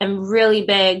am really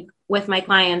big with my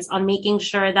clients on making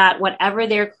sure that whatever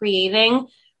they're creating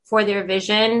for their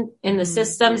vision, in the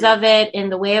systems of it, in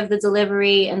the way of the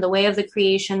delivery, in the way of the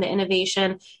creation, the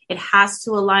innovation, it has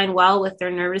to align well with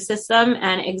their nervous system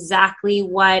and exactly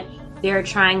what they're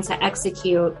trying to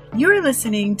execute. You're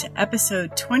listening to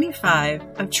episode 25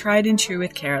 of Tried and True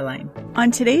with Caroline.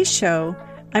 On today's show,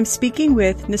 I'm speaking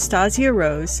with Nastasia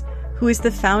Rose, who is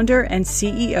the founder and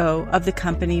CEO of the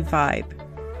company Vibe.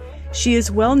 She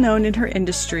is well known in her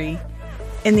industry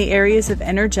in the areas of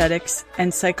energetics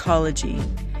and psychology.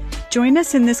 Join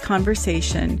us in this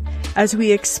conversation as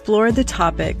we explore the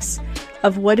topics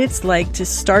of what it's like to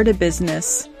start a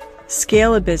business,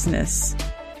 scale a business,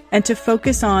 and to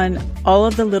focus on all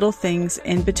of the little things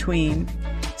in between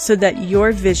so that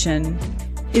your vision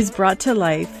is brought to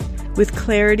life with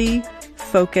clarity,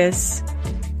 focus,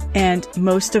 and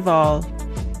most of all,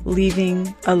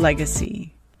 leaving a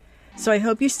legacy. So I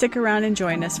hope you stick around and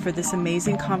join us for this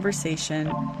amazing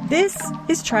conversation. This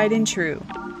is Tried and True,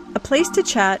 a place to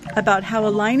chat about how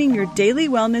aligning your daily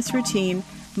wellness routine,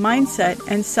 mindset,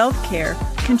 and self-care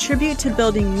contribute to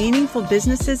building meaningful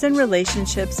businesses and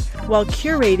relationships while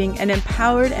curating an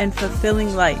empowered and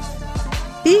fulfilling life.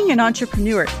 Being an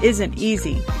entrepreneur isn't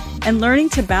easy, and learning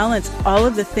to balance all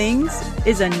of the things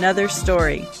is another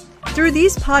story. Through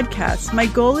these podcasts, my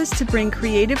goal is to bring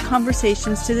creative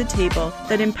conversations to the table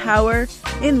that empower,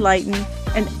 enlighten,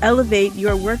 and elevate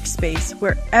your workspace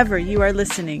wherever you are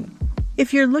listening.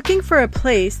 If you're looking for a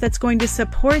place that's going to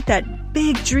support that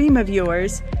big dream of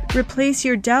yours, replace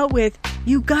your doubt with,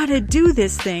 "You gotta do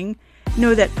this thing,"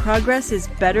 know that progress is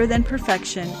better than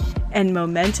perfection and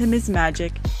momentum is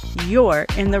magic, you're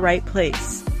in the right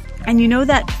place. And you know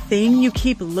that thing you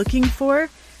keep looking for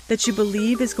that you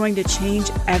believe is going to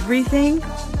change everything?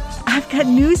 I've got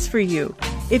news for you.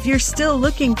 If you're still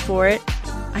looking for it,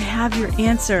 I have your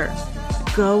answer.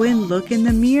 Go and look in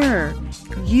the mirror.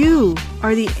 You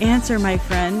are the answer, my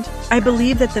friend. I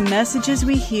believe that the messages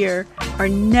we hear are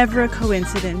never a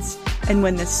coincidence, and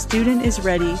when the student is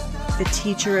ready, the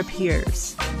teacher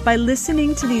appears. By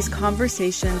listening to these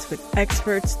conversations with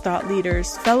experts, thought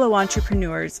leaders, fellow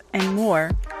entrepreneurs, and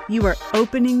more, you are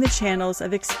opening the channels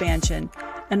of expansion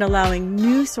and allowing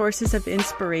new sources of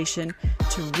inspiration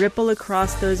to ripple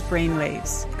across those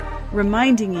brainwaves,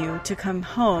 reminding you to come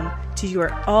home to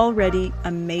your already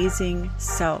amazing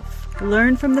self.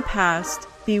 Learn from the past,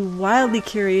 be wildly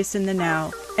curious in the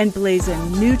now, and blaze a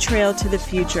new trail to the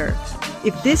future.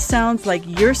 If this sounds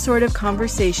like your sort of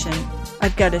conversation,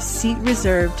 I've got a seat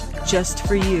reserved just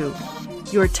for you.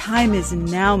 Your time is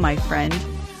now, my friend.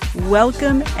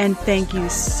 Welcome and thank you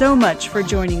so much for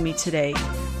joining me today.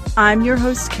 I'm your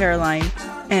host, Caroline,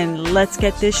 and let's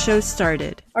get this show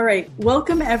started. All right.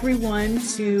 Welcome, everyone,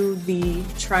 to the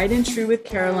Tried and True with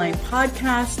Caroline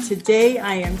podcast. Today,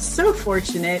 I am so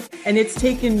fortunate, and it's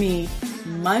taken me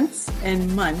months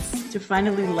and months to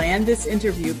finally land this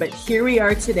interview, but here we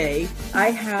are today.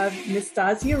 I have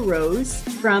Nastasia Rose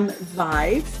from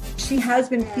Vibe. She has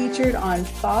been featured on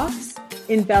Fox,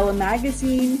 in Bella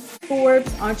Magazine,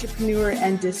 Forbes, Entrepreneur,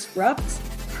 and Disrupt.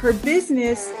 Her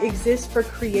business exists for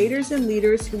creators and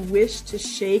leaders who wish to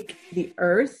shake the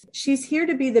earth. She's here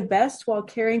to be the best while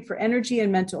caring for energy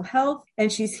and mental health.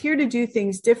 And she's here to do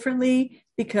things differently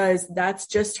because that's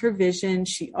just her vision.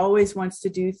 She always wants to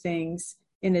do things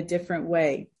in a different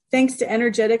way. Thanks to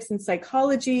energetics and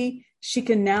psychology, she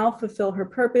can now fulfill her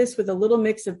purpose with a little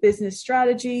mix of business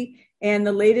strategy and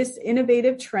the latest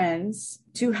innovative trends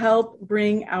to help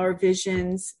bring our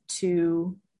visions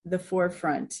to the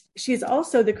forefront. She is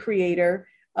also the creator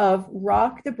of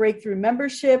Rock the Breakthrough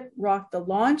Membership, Rock the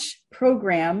Launch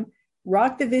Program,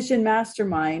 Rock the Vision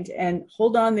Mastermind, and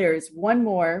hold on, there is one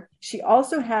more. She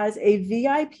also has a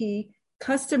VIP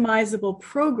customizable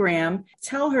program.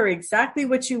 Tell her exactly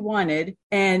what you wanted,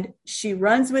 and she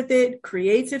runs with it,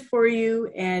 creates it for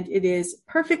you, and it is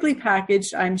perfectly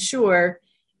packaged, I'm sure,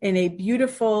 in a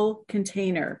beautiful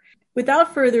container.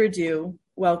 Without further ado,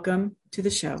 welcome to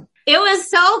the show. It was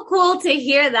so cool to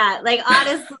hear that. Like,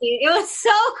 honestly, it was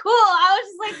so cool. I was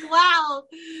just like, wow,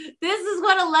 this is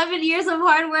what 11 years of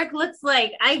hard work looks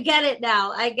like. I get it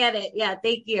now. I get it. Yeah.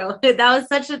 Thank you. That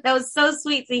was so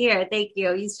sweet to hear. Thank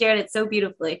you. You shared it so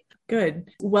beautifully.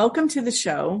 Good. Welcome to the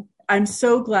show. I'm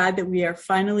so glad that we are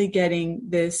finally getting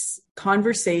this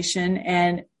conversation,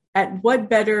 and at what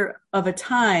better of a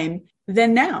time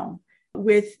than now,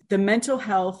 with the mental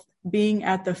health being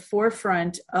at the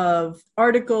forefront of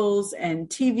articles and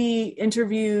TV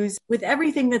interviews. With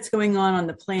everything that's going on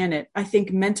the planet, I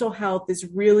think mental health is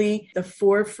really the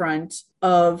forefront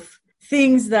of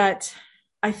things that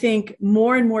I think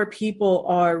more and more people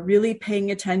are really paying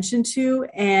attention to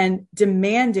and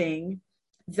demanding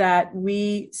that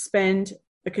we spend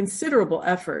a considerable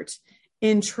effort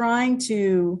in trying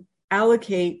to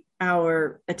allocate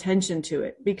our attention to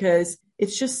it, because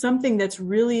it's just something that's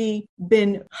really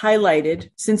been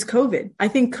highlighted since COVID. I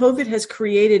think COVID has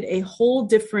created a whole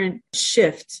different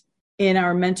shift in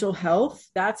our mental health.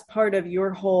 That's part of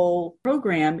your whole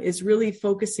program, is really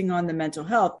focusing on the mental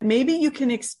health. Maybe you can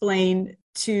explain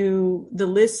to the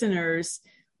listeners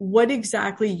what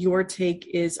exactly your take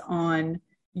is on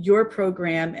your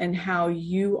program and how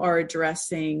you are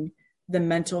addressing the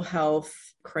mental health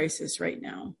crisis right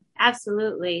now.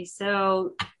 Absolutely.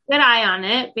 So good eye on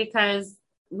it, because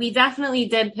we definitely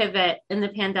did pivot in the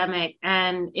pandemic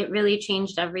and it really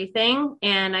changed everything.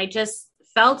 And I just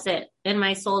felt it in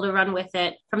my soul to run with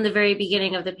it from the very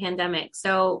beginning of the pandemic.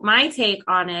 So my take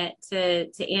on it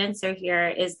to answer here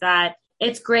is that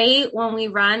it's great when we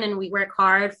run and we work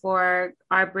hard for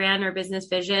our brand or business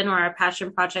vision or our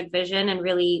passion project vision and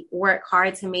really work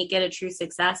hard to make it a true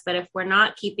success. But if we're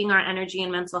not keeping our energy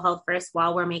and mental health first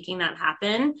while we're making that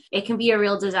happen, it can be a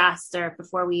real disaster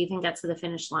before we even get to the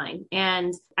finish line.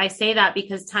 And I say that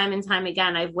because time and time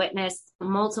again, I've witnessed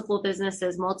multiple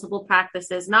businesses, multiple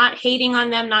practices, not hating on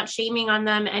them, not shaming on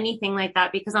them, anything like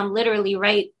that, because I'm literally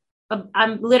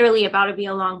about to be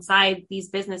alongside these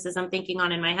businesses I'm thinking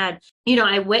on in my head.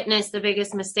 I witnessed the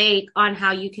biggest mistake on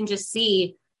how you can just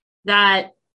see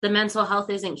that the mental health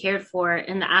isn't cared for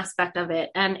in the aspect of it.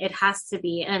 And it has to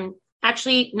be. And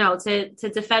actually, no, to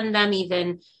defend them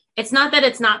even, it's not that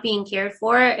it's not being cared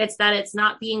for. It's that it's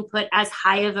not being put as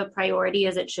high of a priority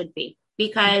as it should be,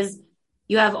 because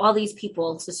you have all these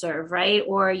people to serve, right?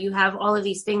 Or you have all of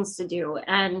these things to do.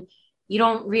 And you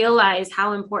don't realize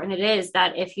how important it is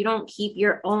that if you don't keep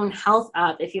your own health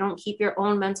up, if you don't keep your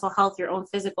own mental health, your own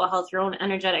physical health, your own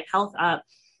energetic health up,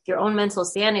 your own mental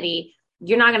sanity,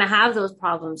 you're not going to have those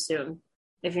problems soon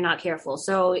if you're not careful.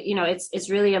 So, it's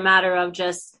really a matter of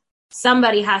just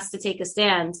somebody has to take a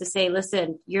stand to say,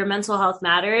 listen, your mental health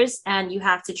matters and you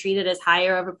have to treat it as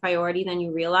higher of a priority than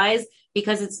you realize,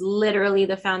 because it's literally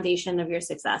the foundation of your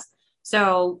success.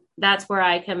 So that's where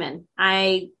I come in.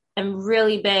 I am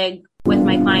really big with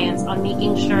my clients on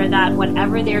making sure that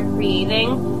whatever they're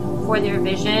creating for their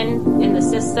vision, in the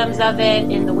systems of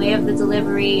it, in the way of the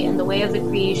delivery, in the way of the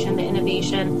creation, the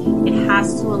innovation, it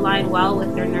has to align well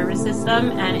with their nervous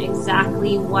system and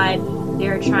exactly what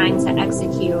they're trying to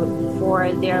execute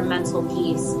for their mental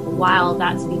peace while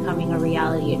that's becoming a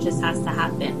reality. It just has to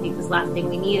happen, because the last thing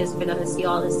we need is for them to see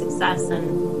all this success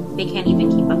and they can't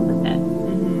even keep up with it.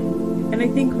 And I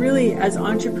think really as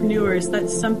entrepreneurs,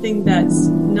 that's something that's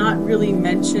not really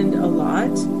mentioned a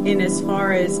lot in as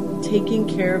far as taking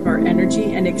care of our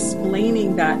energy and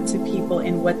explaining that to people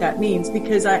and what that means.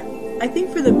 Because I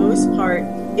think for the most part,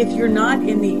 if you're not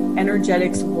in the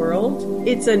energetics world,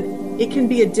 it can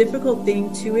be a difficult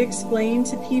thing to explain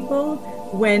to people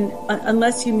when,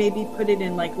 unless you maybe put it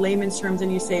in like layman's terms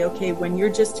and you say, okay, when you're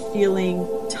just feeling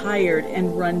tired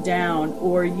and run down,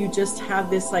 or you just have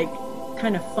this like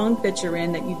kind of funk that you're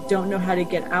in that you don't know how to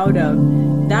get out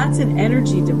of, that's an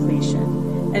energy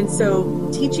depletion. And so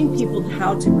teaching people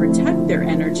how to protect their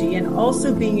energy and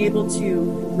also being able to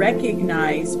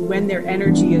recognize when their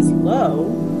energy is low,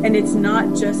 and it's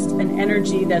not just an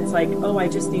energy that's like, oh, I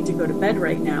just need to go to bed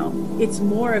right now. It's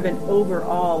more of an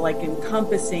overall, like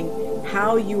encompassing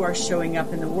how you are showing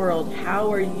up in the world.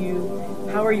 How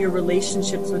are your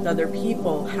relationships with other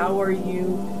people? How are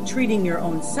you treating your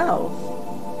own self?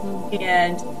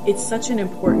 And it's such an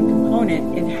important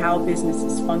component in how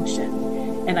businesses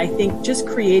function. And I think just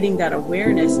creating that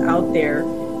awareness out there,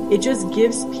 it just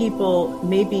gives people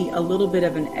maybe a little bit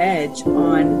of an edge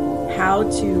on how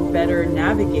to better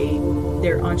navigate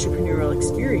their entrepreneurial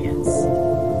experience.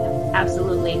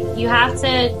 Absolutely.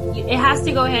 It has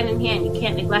to go hand in hand. You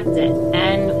can't neglect it.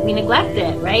 And we neglect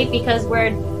it, right? Because we're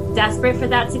desperate for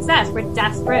that success. We're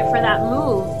desperate for that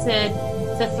move to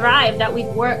thrive that we've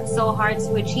worked so hard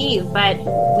to achieve. But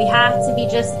we have to be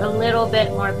just a little bit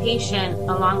more patient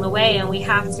along the way. And we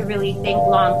have to really think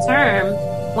long term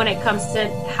when it comes to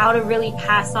how to really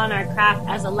pass on our craft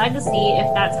as a legacy,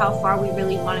 if that's how far we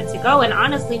really want it to go. And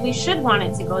honestly, we should want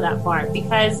it to go that far,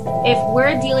 because if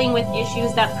we're dealing with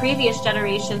issues that previous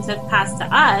generations have passed to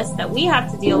us that we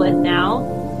have to deal with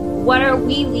now, what are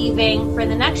we leaving for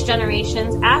the next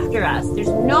generations after us? There's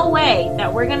no way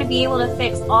that we're going to be able to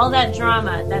fix all that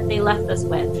drama that they left us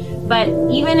with. But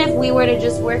even if we were to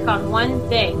just work on one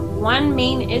thing, one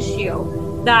main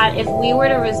issue, that if we were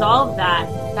to resolve that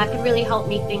could really help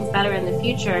make things better in the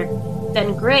future,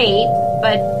 then great.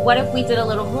 but what if we did a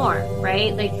little more,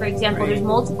 right? Like, for example, there's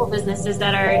multiple businesses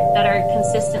that are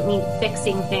consistently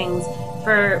fixing things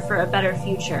for a better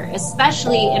future,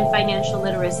 especially in financial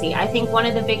literacy. I think one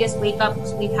of the biggest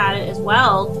wake-ups we've had as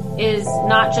well is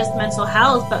not just mental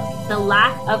health, but the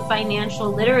lack of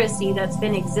financial literacy that's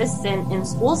been existent in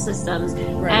school systems.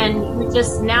 Right. And we're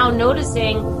just now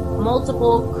noticing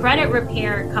multiple credit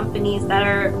repair companies that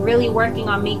are really working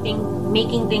on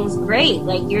making things great.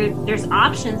 Like, there's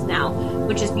options now,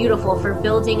 which is beautiful for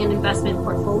building an investment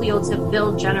portfolio to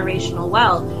build generational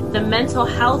wealth. The mental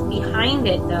health behind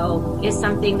it, though, is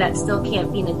something that still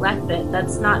can't be neglected.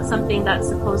 That's not something that's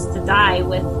supposed to die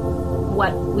with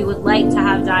what we would like to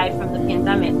have die from the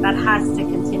pandemic. That has to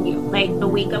continue. Like, the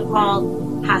wake-up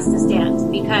call has to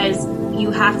stand, because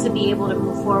you have to be able to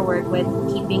move forward with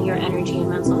keeping your energy and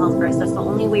mental health first. That's the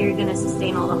only way you're going to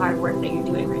sustain all the hard work that you're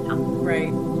doing right now. Right.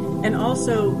 And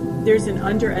also, there's an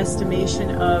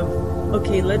underestimation of,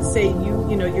 okay, let's say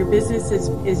you know, your business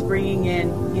is bringing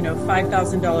in, you know,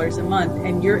 $5,000 a month,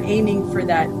 and you're aiming for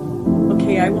that.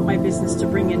 Okay, I want my business to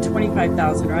bring in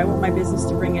 $25,000, or I want my business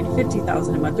to bring in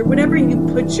 $50,000 a month, or whatever you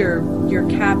put your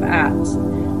cap at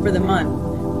for the month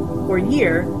or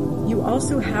year. You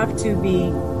also have to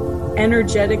be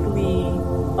energetically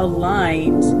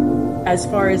aligned as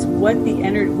far as what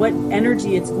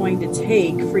energy it's going to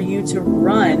take for you to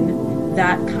run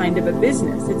that kind of a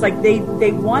business. It's like they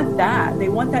want that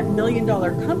 $1 million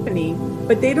company,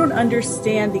 but they don't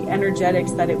understand the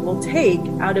energetics that it will take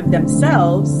out of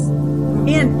themselves,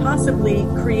 and possibly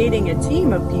creating a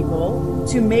team of people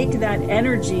to make that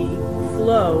energy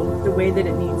flow the way that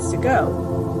it needs to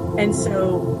go. And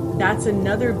so that's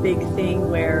another big thing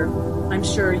where I'm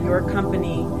sure your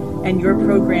company and your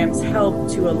programs help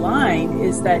to align,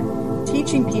 is that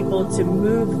teaching people to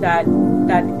move that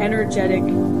energetic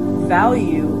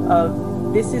value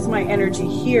of, this is my energy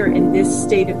here in this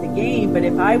state of the game, but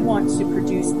if I want to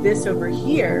produce this over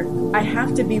here, I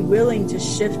have to be willing to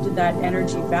shift that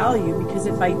energy value, because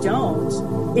if I don't,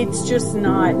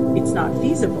 it's not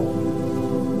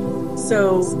feasible.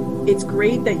 So it's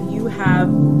great that you have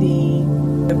the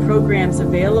programs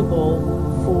available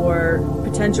for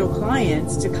potential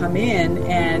clients to come in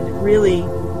and really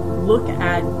look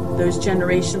at those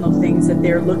generational things that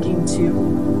they're looking to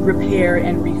repair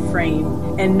and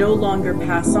reframe and no longer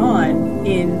pass on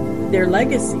in their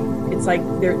legacy. It's like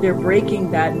they're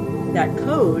breaking that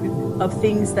code of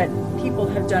things that people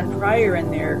have done prior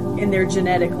in their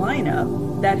genetic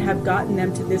lineup that have gotten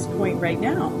them to this point right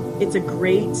now. It's a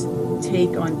great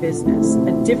take on business,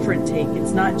 a different take.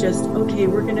 It's not just, okay,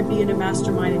 we're going to be in a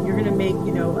mastermind and you're going to make,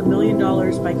 $1 million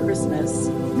by Christmas.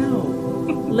 No,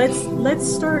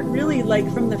 let's start really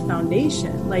like from the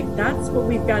foundation. Like, that's what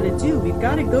we've got to do. We've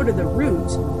got to go to the root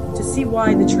to see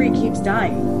why the tree keeps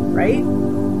dying, right?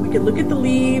 We can look at the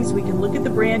leaves, we can look at the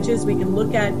branches, we can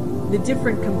look at the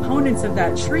different components of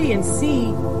that tree and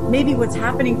see maybe what's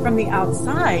happening from the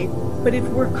outside. But if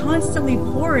we're constantly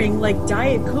pouring like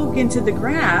Diet Coke into the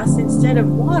grass instead of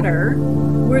water,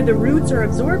 where the roots are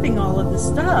absorbing all of the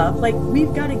stuff, like,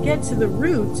 we've got to get to the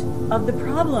root of the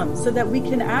problem so that we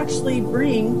can actually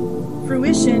bring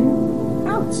fruition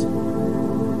out.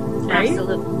 Right?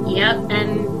 Absolutely. Yep.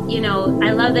 And,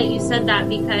 I love that you said that,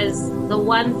 because the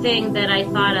one thing that I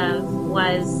thought of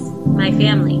was my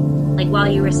family, like, while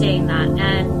you were saying that,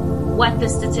 and what the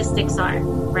statistics are.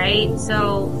 Right?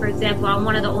 So, for example, I'm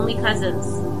one of the only cousins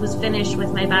who's finished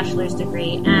with my bachelor's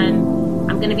degree, and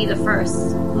I'm going to be the first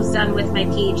who's done with my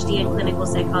PhD in clinical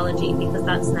psychology, because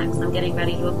that's next. I'm getting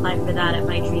ready to apply for that at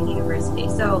my dream university.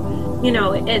 So,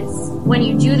 it's when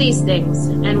you do these things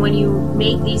and when you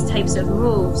make these types of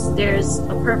moves, there's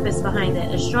a purpose behind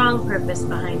it, a strong purpose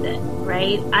behind it,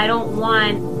 right? I don't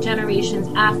want generations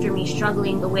after me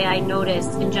struggling the way I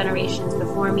noticed in generations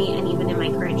before me and even in my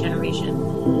current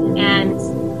generation. And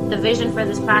the vision for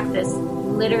this practice,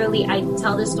 literally, I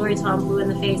tell this story till I'm blue in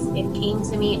the face. It came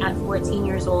to me at 14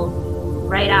 years old,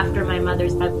 right after my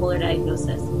mother's bipolar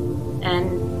diagnosis.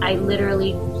 And I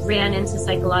literally ran into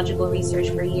psychological research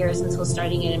for years until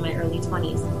starting it in my early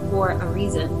 20s for a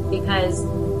reason, because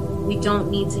we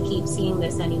don't need to keep seeing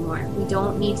this anymore. We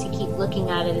don't need to keep looking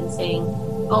at it and saying,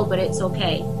 oh, but it's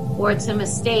okay. Or to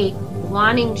mistake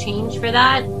wanting change for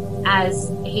that as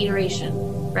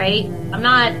hateration, right? I'm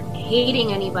not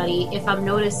hating anybody if I'm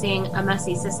noticing a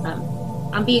messy system.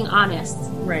 I'm being honest,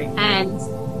 right, and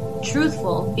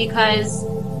truthful, because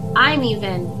I'm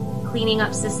even cleaning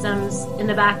up systems in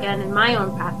the back end in my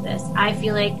own practice. I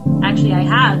feel like actually I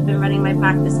have been running my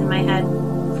practice in my head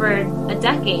for a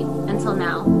decade until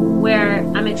now, where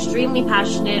I'm extremely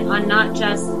passionate on not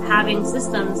just having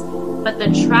systems, but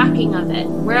the tracking of it.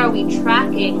 Where are we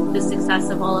tracking the success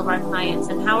of all of our clients,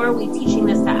 and how are we teaching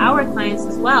this to our clients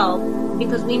as well?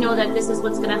 Because we know that this is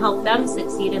what's going to help them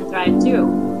succeed and thrive too,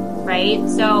 right?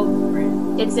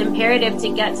 So it's imperative to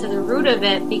get to the root of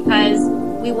it, because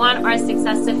we want our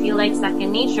success to feel like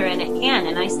second nature, and it can,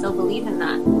 and I still believe in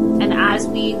that. And as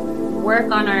we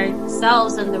work on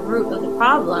ourselves and the root of the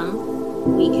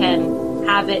problem, we can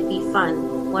have it be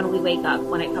fun when we wake up,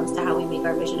 when it comes to how we make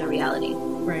our vision a reality.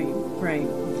 Right.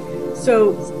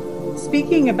 So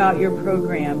speaking about your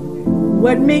program,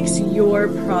 what makes your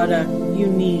product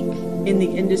unique in the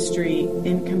industry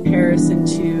in comparison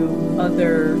to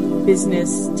other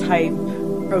business type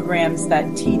programs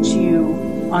that teach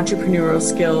you entrepreneurial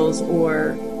skills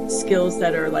or skills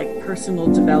that are like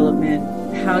personal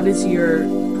development? How does your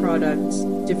product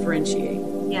differentiate?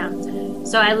 Yeah.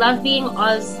 So I love being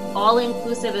as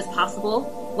all-inclusive as possible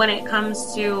when it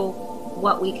comes to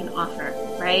what we can offer,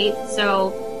 right?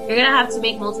 So you're going to have to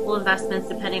make multiple investments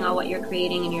depending on what you're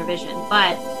creating in your vision.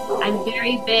 But I'm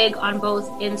very big on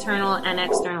both internal and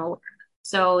external work.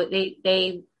 So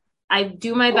I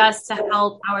do my best to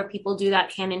help our people do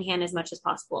that hand in hand as much as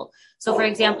possible. So for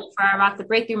example, for our Rock the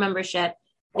Breakthrough membership,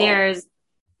 there's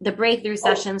the breakthrough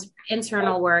sessions for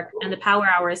internal work and the power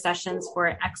hour sessions for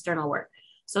external work,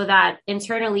 so that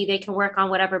internally they can work on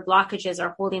whatever blockages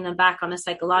are holding them back on a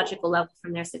psychological level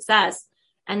from their success.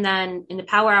 And then in the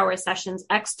power hour sessions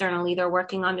externally, they're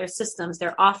working on their systems,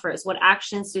 their offers, what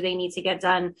actions do they need to get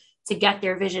done to get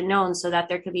their vision known, so that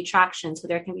there can be traction, so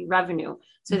there can be revenue,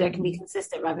 so there can be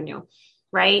consistent revenue,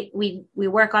 right? We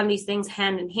work on these things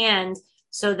hand in hand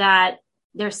so that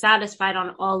they're satisfied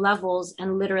on all levels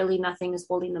and literally nothing is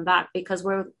holding them back, because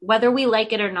whether we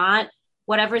like it or not,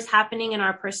 whatever's happening in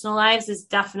our personal lives is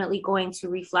definitely going to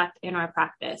reflect in our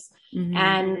practice. Mm-hmm.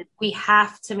 And we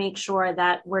have to make sure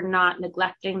that we're not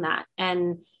neglecting that.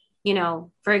 And,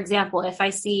 for example, if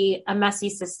I see a messy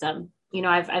system,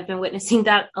 I've been witnessing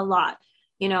that a lot.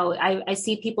 I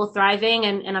see people thriving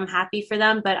and I'm happy for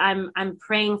them, but I'm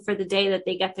praying for the day that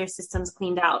they get their systems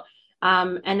cleaned out.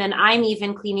 And then I'm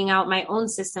even cleaning out my own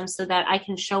system so that I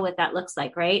can show what that looks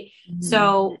like. Right. Mm-hmm.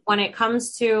 So when it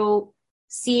comes to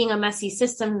seeing a messy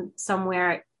system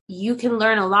somewhere, you can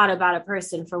learn a lot about a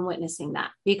person from witnessing that,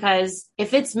 because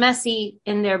if it's messy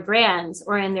in their brands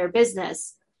or in their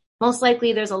business, most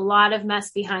likely there's a lot of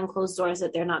mess behind closed doors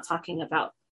that they're not talking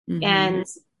about. Mm-hmm. And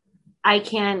I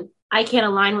can't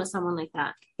align with someone like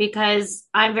that, because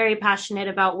I'm very passionate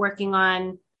about working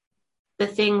on the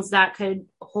things that could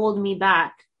hold me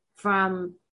back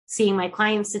from seeing my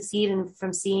clients succeed and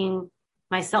from seeing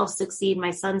myself succeed,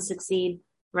 my son succeed.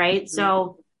 Right. Mm-hmm.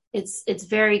 So it's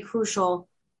very crucial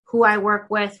who I work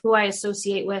with, who I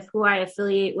associate with, who I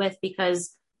affiliate with,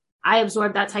 because I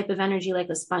absorb that type of energy like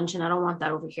a sponge, and I don't want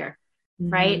that over here.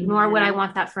 Mm-hmm. Right. Nor would I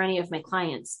want that for any of my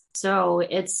clients. So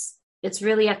it's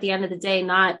really, at the end of the day,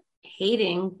 not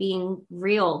hating, being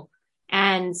real.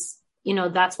 And,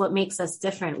 that's what makes us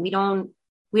different. We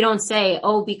don't say,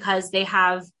 oh, because they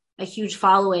have a huge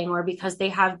following or because they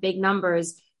have big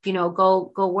numbers,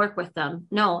 go work with them.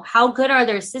 No. How good are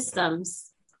their systems?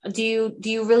 Do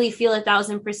you really feel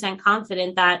 1,000%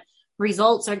 confident that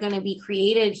results are going to be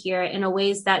created here in a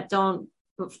ways that don't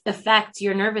affect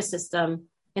your nervous system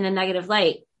in a negative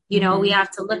light? Mm-hmm. We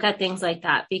have to look at things like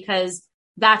that, because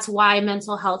that's why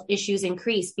mental health issues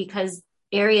increase, because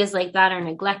areas like that are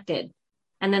neglected.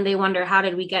 And then they wonder, how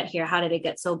did we get here? How did it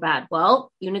get so bad?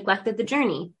 Well, you neglected the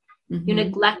journey. Mm-hmm. You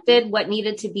neglected what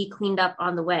needed to be cleaned up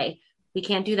on the way. We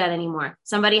can't do that anymore.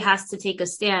 Somebody has to take a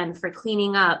stand for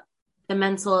cleaning up the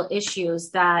mental issues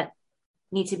that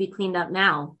need to be cleaned up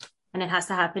now. And it has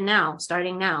to happen now,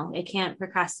 starting now. It can't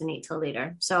procrastinate till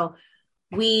later. So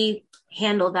we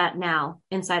handle that now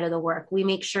inside of the work. We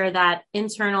make sure that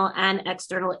internal and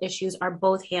external issues are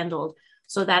both handled,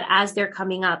 so that as they're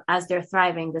coming up, as they're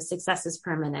thriving, the success is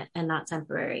permanent and not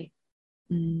temporary.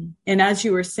 Mm. And as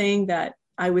you were saying that,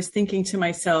 I was thinking to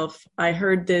myself, I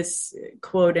heard this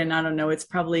quote, and I don't know, it's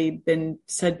probably been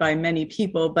said by many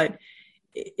people, but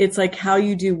it's like, how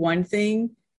you do one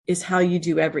thing is how you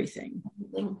do everything.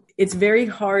 Mm-hmm. It's very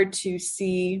hard to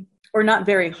see, or not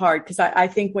very hard, because I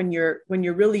think when you're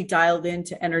really dialed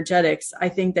into energetics, I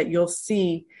think that you'll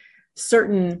see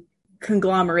certain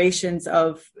conglomerations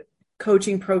of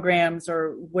coaching programs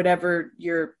or whatever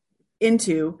you're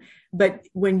into. But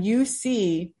when you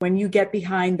get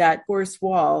behind that force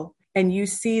wall and you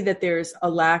see that there's a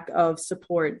lack of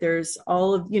support, there's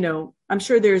all of, I'm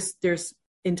sure there's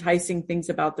enticing things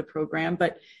about the program,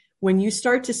 but when you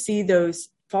start to see those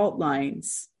fault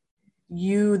lines,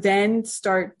 you then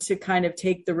start to kind of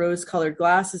take the rose-colored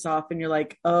glasses off and you're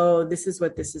like, oh, this is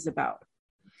what this is about.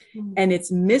 and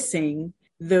it's missing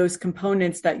those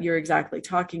components that you're exactly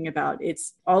talking about.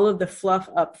 It's all of the fluff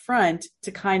up front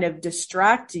to kind of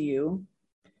distract you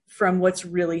from what's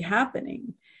really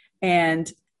happening.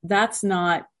 And that's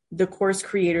not the course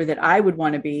creator that I would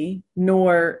want to be,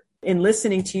 nor in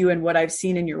listening to you and what I've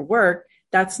seen in your work,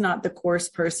 that's not the course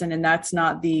person, and that's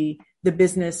not the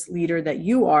business leader that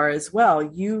you are as well.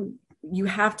 You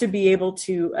have to be able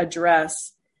to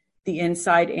address the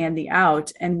inside and the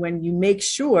out. And when you make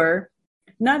sure,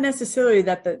 not necessarily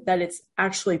that it's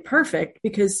actually perfect,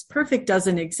 because perfect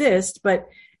doesn't exist, but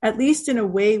at least in a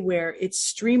way where it's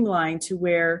streamlined to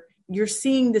where you're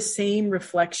seeing the same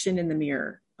reflection in the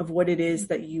mirror of what it is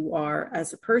that you are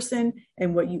as a person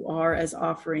and what you are as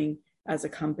offering as a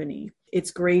company. It's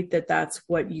great that that's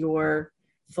what your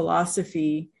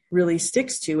philosophy really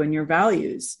sticks to and your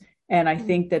values. And I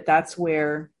think that that's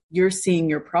where you're seeing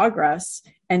your progress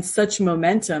and such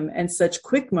momentum, and such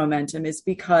quick momentum, is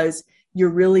because you're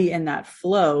really in that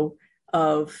flow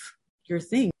of your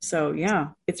thing. So yeah,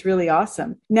 it's really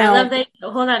awesome. Now, I love that.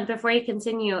 Hold on, before you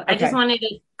continue, okay. I just wanted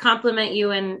to compliment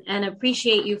you and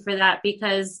appreciate you for that,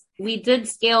 because we did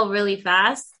scale really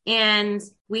fast and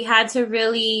we had to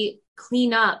really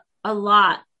clean up a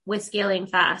lot with scaling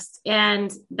fast.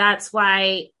 And that's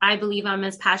why I believe I'm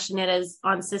as passionate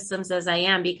on systems as I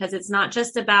am, because it's not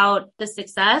just about the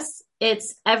success.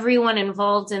 It's everyone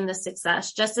involved in the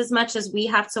success. Just as much as we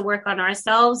have to work on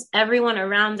ourselves, everyone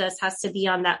around us has to be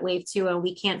on that wave too. And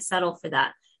we can't settle for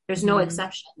that. There's no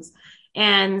exceptions.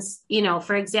 And,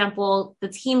 for example, the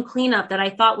team cleanup that I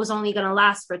thought was only going to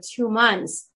last for 2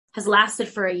 months has lasted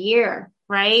for a year,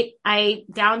 right? I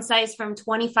downsized from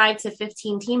 25 to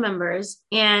 15 team members,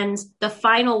 and the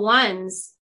final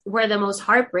ones were the most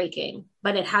heartbreaking,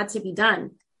 but it had to be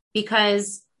done,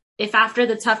 because if after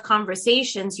the tough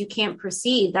conversations, you can't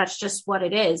proceed, that's just what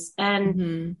it is.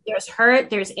 And there's hurt,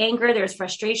 there's anger, there's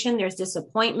frustration, there's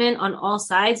disappointment on all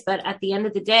sides. But at the end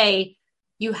of the day,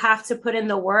 you have to put in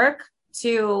the work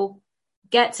to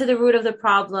get to the root of the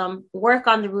problem, work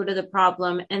on the root of the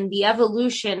problem. And the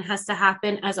evolution has to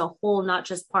happen as a whole, not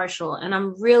just partial. And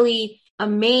I'm really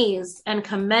amazed and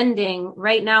commending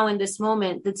right now in this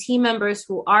moment, the team members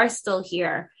who are still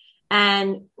here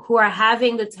and who are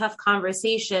having the tough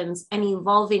conversations and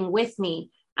evolving with me,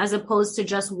 as opposed to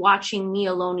just watching me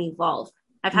alone evolve.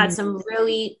 I've had some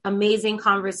really amazing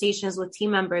conversations with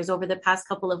team members over the past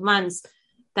couple of months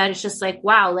that it's just like,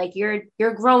 wow, like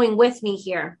you're growing with me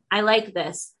here. I like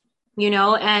this,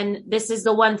 and this is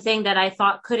the one thing that I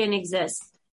thought couldn't exist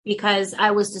because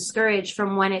I was discouraged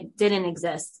from when it didn't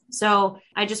exist. So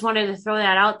I just wanted to throw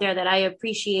that out there, that I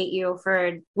appreciate you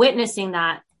for witnessing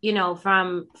that,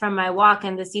 from my walk.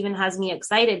 And this even has me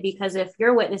excited, because if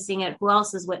you're witnessing it, who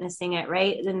else is witnessing it?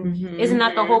 Right. And isn't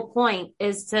that the whole point,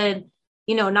 is to,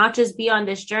 not just be on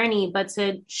this journey, but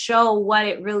to show what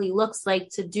it really looks like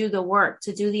to do the work,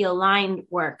 to do the aligned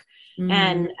work.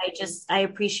 And I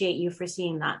appreciate you for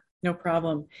seeing that. No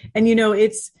problem. And,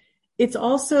 it's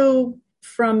also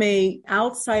from a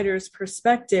outsider's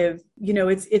perspective,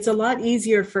 it's a lot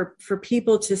easier for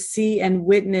people to see and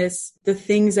witness the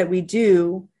things that we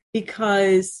do,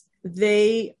 because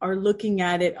they are looking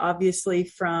at it obviously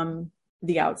from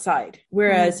the outside.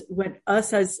 Whereas when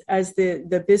us as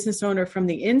the business owner from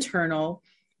the internal,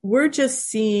 we're just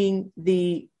seeing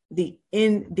the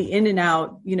in and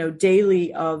out,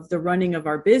 daily of the running of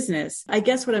our business. I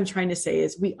guess what I'm trying to say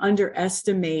is we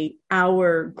underestimate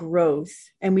our growth,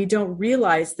 and we don't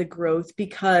realize the growth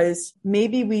because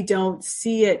maybe we don't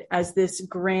see it as this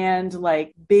grand,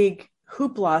 like big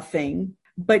hoopla thing,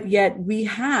 but yet we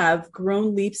have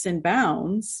grown leaps and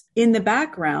bounds in the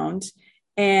background.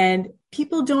 And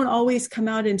people don't always come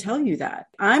out and tell you that.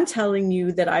 I'm telling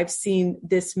you that I've seen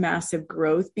this massive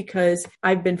growth because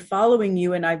I've been following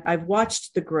you and I've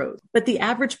watched the growth. But the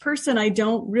average person, I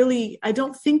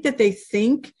don't think that they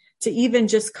think to even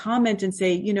just comment and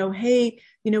say, hey,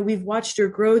 we've watched your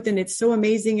growth and it's so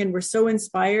amazing and we're so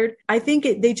inspired. I think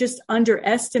they just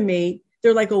underestimate.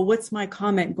 They're like, oh, what's my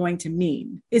comment going to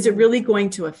mean? Is it really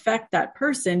going to affect that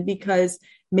person? Because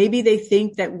maybe they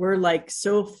think that we're like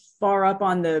so far up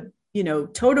on the,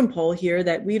 totem pole here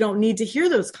that we don't need to hear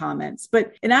those comments.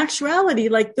 But in actuality,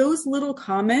 like those little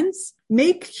comments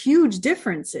make huge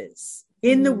differences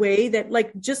in the way that,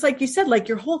 like, just like you said, like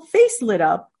your whole face lit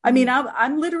up. I mean,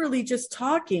 I'm literally just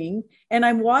talking and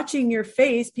I'm watching your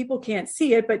face. People can't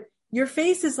see it, but your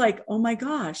face is like, oh my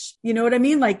gosh, you know what I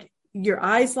mean? Like your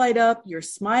eyes light up, you're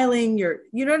smiling,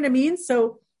 you know what I mean?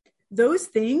 So those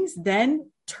things then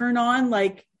turn on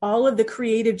like all of the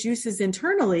creative juices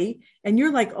internally. And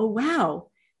you're like, oh, wow,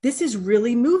 this is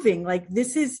really moving. Like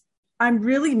I'm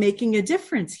really making a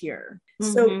difference here.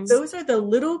 So those are the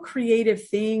little creative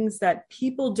things that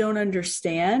people don't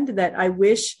understand, that I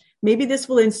wish maybe this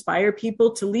will inspire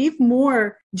people to leave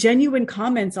more genuine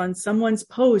comments on someone's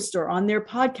post or on their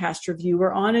podcast review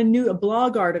or on a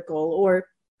blog article or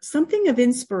something of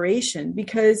inspiration,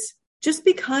 because just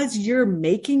because you're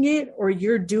making it or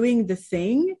you're doing the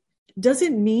thing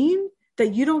doesn't mean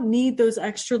that you don't need those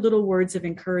extra little words of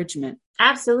encouragement.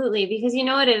 Absolutely. Because you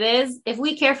know what it is? If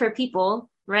we care for people,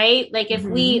 right? Like if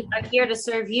we are here to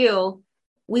serve you,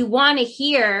 we want to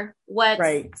hear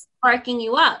what's sparking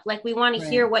you up. Like we want to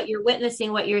hear what you're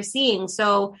witnessing, what you're seeing.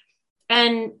 So,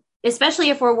 and especially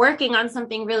if we're working on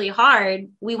something really hard,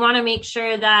 we want to make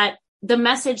sure that the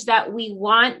message that we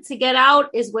want to get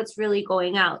out is what's really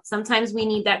going out. Sometimes we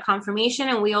need that confirmation,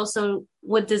 and we also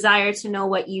would desire to know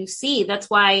what you see. That's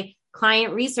why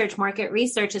client research, market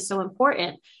research is so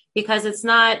important, because it's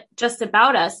not just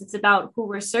about us. It's about who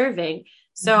we're serving.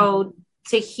 So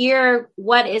to hear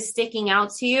what is sticking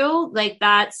out to you, like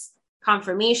that's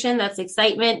confirmation, that's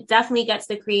excitement, definitely gets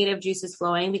the creative juices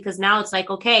flowing, because now it's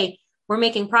like, okay, we're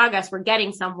making progress. We're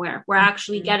getting somewhere. We're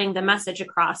actually getting the message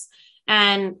across.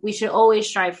 And we should always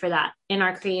strive for that in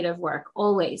our creative work,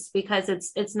 always, because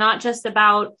it's not just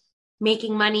about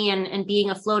making money and being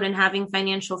afloat and having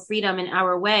financial freedom in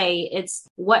our way. It's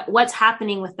what's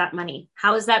happening with that money.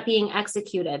 How is that being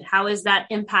executed? How is that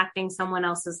impacting someone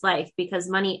else's life? Because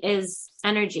money is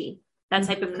energy. That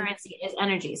type of currency is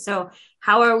energy. So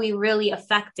how are we really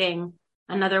affecting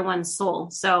another one's soul?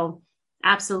 So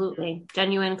absolutely.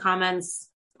 Genuine comments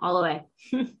all the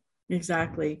way.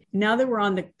 Exactly. Now that we're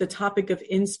on the topic of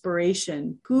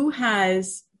inspiration, who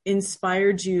has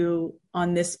inspired you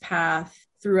on this path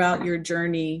throughout your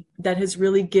journey that has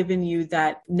really given you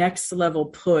that next level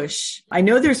push? I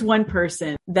know there's one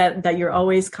person that you're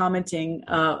always commenting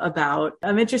about.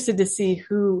 I'm interested to see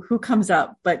who comes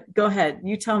up, but go ahead.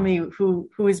 You tell me who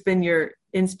has been your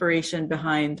inspiration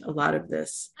behind a lot of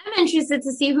this. I'm interested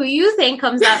to see who you think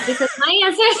comes up, because my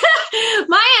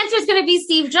answer is going to be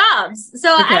Steve Jobs.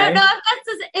 So okay. I don't know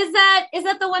if is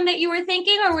that the one that you were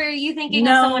thinking, or were you thinking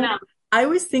of someone else? I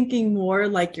was thinking more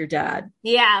like your dad.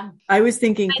 Yeah. I was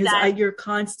thinking because you're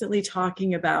constantly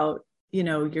talking about,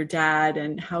 your dad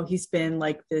and how he's been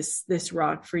like this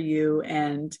rock for you.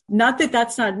 And not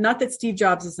that Steve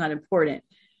Jobs is not important.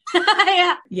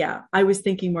 Yeah. I was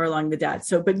thinking more along the dad.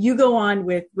 So, but you go on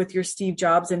with your Steve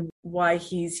Jobs and why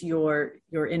he's your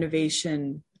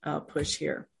innovation push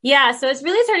here. Yeah. So it's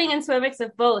really turning into a mix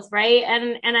of both. Right.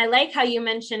 And I like how you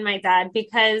mentioned my dad,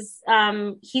 because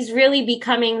he's really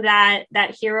becoming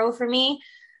that hero for me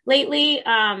lately.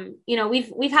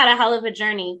 We've had a hell of a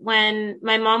journey. When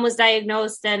my mom was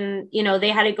diagnosed and, they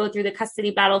had to go through the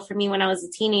custody battle for me when I was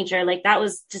a teenager, like that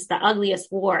was just the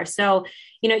ugliest war. So,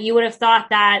 you would have thought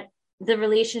that the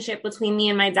relationship between me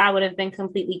and my dad would have been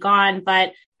completely gone.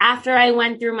 But after I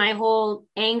went through my whole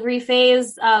angry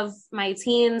phase of my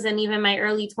teens and even my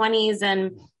early 20s,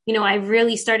 and, I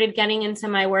really started getting into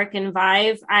my work in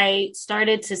Vive, I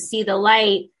started to see the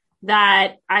light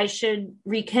that I should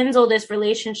rekindle this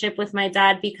relationship with my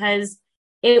dad, because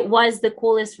it was the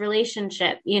coolest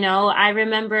relationship. I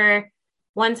remember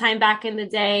one time back in the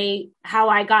day how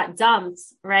I got dumped,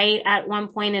 right, at one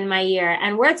point in my year.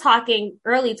 And we're talking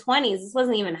early 20s. This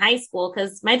wasn't even high school,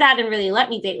 because my dad didn't really let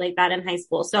me date like that in high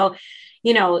school. So,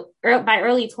 by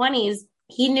early 20s,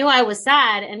 he knew I was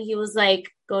sad, and he was like,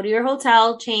 go to your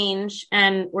hotel, change,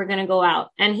 and we're going to go out.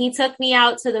 And he took me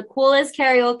out to the coolest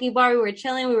karaoke bar. We were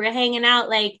chilling. We were hanging out.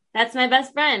 Like, that's my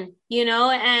best friend,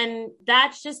 and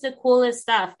that's just the coolest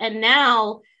stuff. And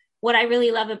now what I really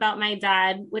love about my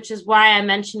dad, which is why I'm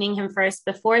mentioning him first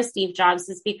before Steve Jobs,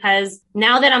 is because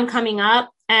now that I'm coming up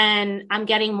and I'm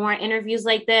getting more interviews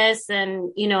like this,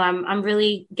 and, I'm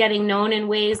really getting known in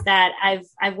ways that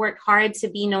I've worked hard to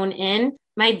be known in,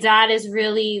 my dad is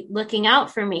really looking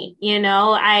out for me.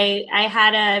 I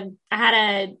had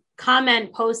a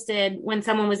comment posted when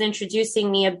someone was introducing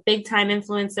me, a big time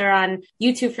influencer on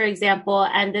YouTube, for example.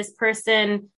 And this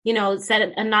person,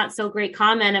 said a not so great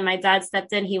comment, and my dad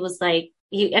stepped in. He was like,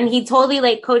 he totally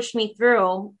like coached me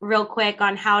through real quick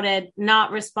on how to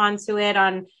not respond to it,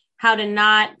 on how to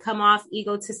not come off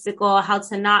egotistical, how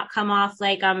to not come off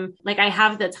like I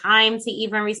have the time to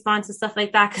even respond to stuff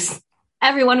like that. 'Cause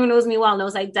everyone who knows me well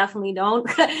knows I definitely don't.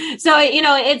 So,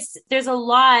 there's a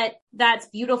lot that's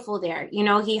beautiful there.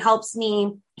 He helps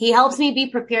me be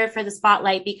prepared for the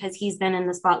spotlight, because he's been in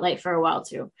the spotlight for a while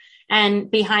too.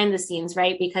 And behind the scenes,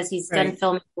 right? Because he's done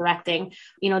film directing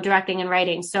and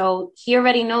writing. So he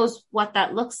already knows what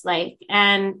that looks like.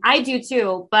 And I do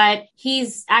too, but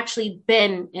he's actually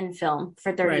been in film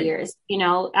for 30 years.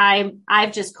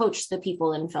 I've just coached the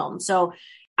people in film. So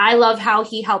I love how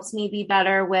he helps me be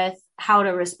better with how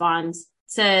to respond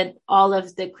to all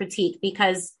of the critique,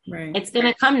 because it's going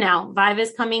to come now. Vive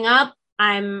is coming up.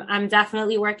 I'm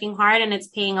definitely working hard and it's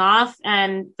paying off.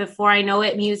 And before I know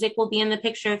it, music will be in the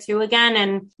picture too again.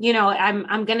 And, you know,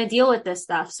 I'm going to deal with this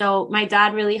stuff. So my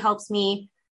dad really helps me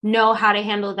know how to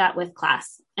handle that with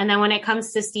class. And then when it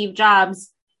comes to Steve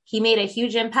Jobs, he made a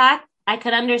huge impact. I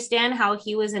could understand how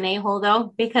he was an a-hole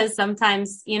though, because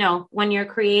sometimes, you know, when you're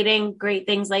creating great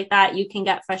things like that, you can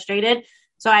get frustrated.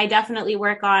 So I definitely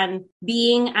work on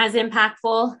being as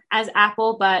impactful as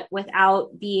Apple, but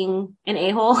without being an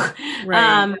a-hole.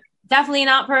 Right. Definitely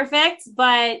not perfect,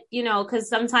 but, you know, because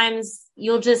sometimes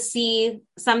you'll just see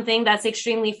something that's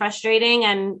extremely frustrating,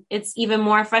 and it's even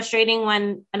more frustrating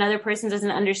when another person doesn't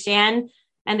understand,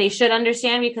 and they should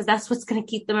understand because that's what's going to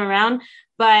keep them around.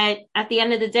 But at the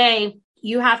end of the day,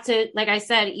 you have to, like I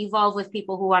said, evolve with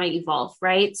people who want to evolve,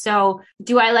 right? So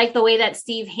do I like the way that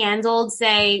Steve handled,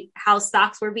 say, how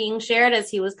stocks were being shared as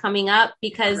he was coming up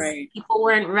because people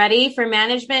weren't ready for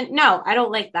management? No, I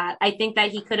don't like that. I think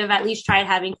that he could have at least tried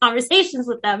having conversations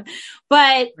with them.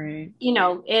 But, you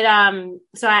know,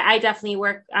 so I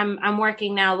definitely I'm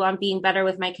working now on being better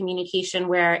with my communication,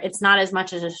 where it's not as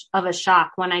much of a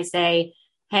shock when I say,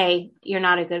 hey, you're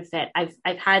not a good fit.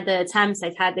 I've had the attempts,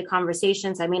 I've had the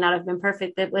conversations. I may not have been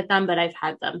perfect with them, but I've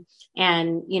had them.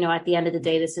 And, you know, at the end of the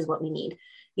day, this is what we need,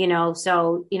 you know?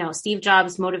 So, you know, Steve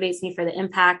Jobs motivates me for the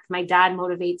impact. My dad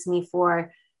motivates me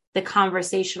for the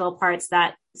conversational parts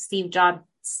that Steve Jobs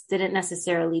didn't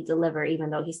necessarily deliver, even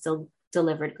though he still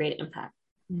delivered great impact.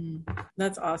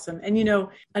 That's awesome. And, you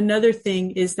know, another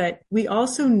thing is that we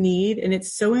also need, and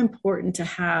it's so important to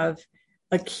have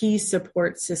a key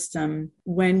support system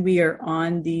when we are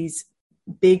on these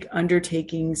big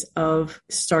undertakings of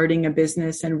starting a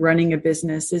business and running a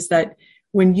business, is that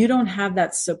when you don't have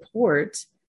that support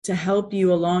to help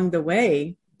you along the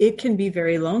way, it can be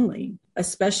very lonely,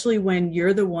 especially when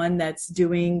you're the one that's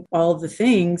doing all the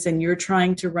things and you're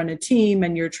trying to run a team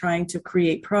and you're trying to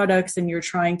create products and you're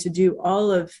trying to do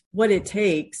all of what it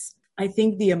takes. I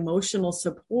think the emotional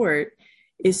support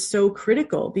is so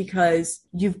critical, because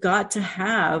you've got to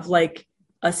have like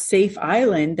a safe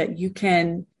island that you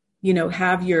can, you know,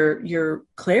 have your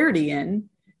clarity in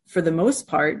for the most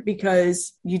part,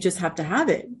 because you just have to have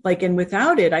it. Like, and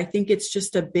without it, I think it's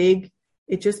just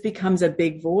it just becomes a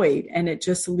big void, and it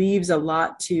just leaves a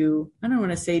lot to, I don't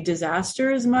want to say disaster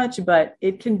as much, but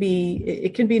it can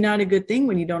be not a good thing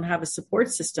when you don't have a support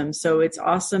system. So it's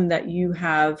awesome that you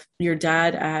have your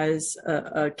dad as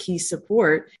a key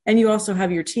support, and you also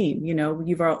have your team. You know,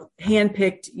 you've all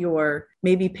handpicked your,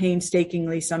 maybe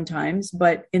painstakingly sometimes,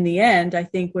 but in the end, I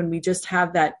think when we just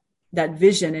have that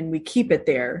vision and we keep it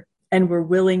there, and we're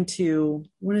willing to, I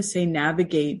want to say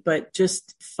navigate, but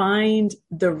just find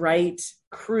the right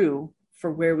crew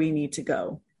for where we need to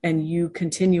go. And you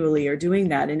continually are doing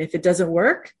that. And if it doesn't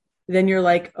work, then you're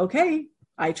like, okay,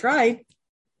 I tried,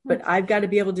 but I've got to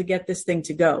be able to get this thing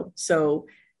to go. So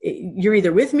you're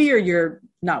either with me or you're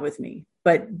not with me.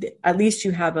 But at least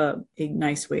you have a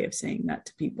nice way of saying that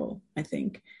to people, I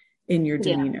think, in your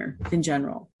demeanor in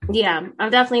general. Yeah, I'm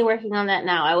definitely working on that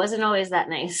now. I wasn't always that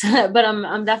nice, but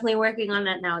I'm definitely working on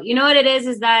that now. You know what it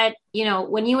is that, you know,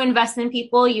 when you invest in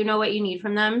people, you know what you need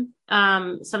from them.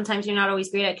 Sometimes you're not always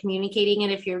great at communicating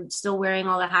it if you're still wearing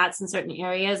all the hats in certain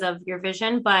areas of your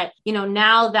vision. But, you know,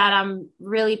 now that I'm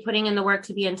really putting in the work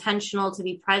to be intentional, to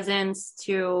be present,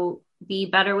 to be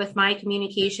better with my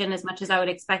communication, as much as I would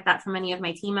expect that from any of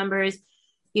my team members,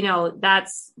 you know,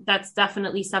 that's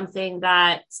definitely something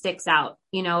that sticks out.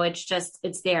 You know, it's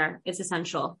there, it's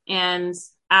essential. And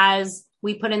as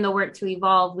we put in the work to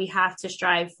evolve, we have to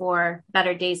strive for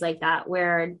better days like that,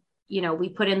 where, you know, we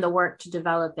put in the work to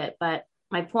develop it. But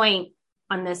my point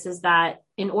on this is that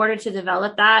in order to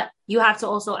develop that, you have to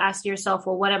also ask yourself,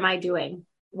 well, what am I doing?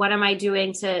 What am I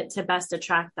doing to best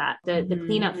attract that? The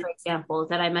cleanup, for example,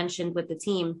 that I mentioned with the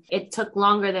team, it took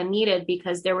longer than needed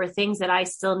because there were things that I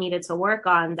still needed to work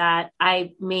on that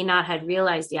I may not have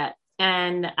realized yet.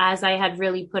 And as I had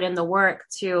really put in the work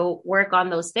to work on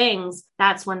those things,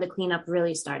 that's when the cleanup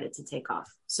really started to take off.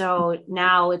 So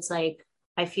now it's like,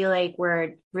 I feel like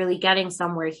we're really getting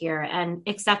somewhere here, and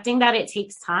accepting that it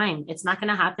takes time. It's not going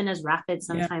to happen as rapid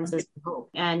sometimes as we hope.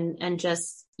 And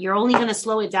just, you're only going to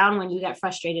slow it down when you get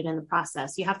frustrated in the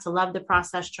process. You have to love the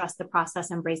process, trust the process,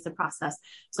 embrace the process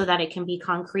so that it can be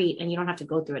concrete and you don't have to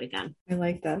go through it again. I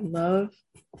like that. Love,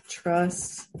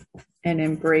 trust, and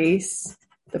embrace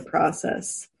the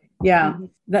process. Yeah.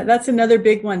 That's another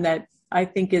big one that I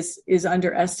think is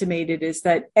underestimated is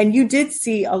that, and you did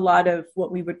see a lot of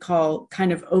what we would call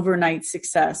kind of overnight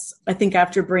success. I think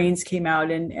after Brains came out,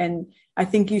 and I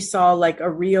think you saw like a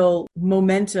real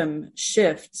momentum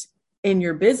shift in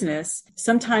your business.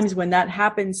 Sometimes when that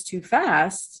happens too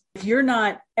fast, if you're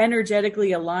not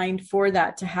energetically aligned for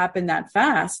that to happen that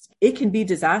fast, it can be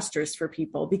disastrous for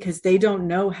people because they don't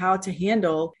know how to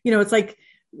handle, it's like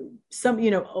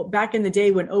back in the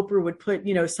day when Oprah would put,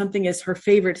 something as her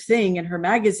favorite thing in her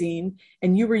magazine,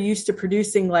 and you were used to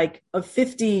producing like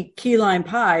 50 key lime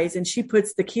pies, and she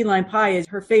puts the key lime pie as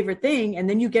her favorite thing. And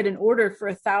then you get an order for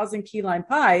 1,000 key lime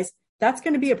pies. That's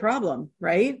going to be a problem,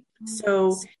 right?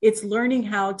 So it's learning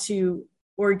how to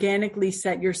organically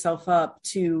set yourself up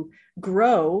to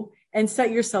grow and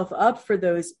set yourself up for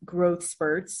those growth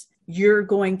spurts. You're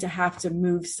going to have to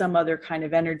move some other kind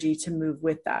of energy to move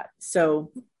with that.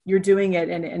 So you're doing it.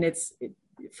 And it's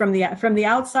from the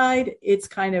outside, it's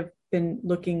kind of been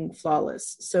looking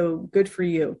flawless. So good for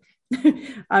you.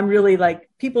 I'm really like,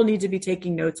 people need to be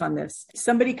taking notes on this.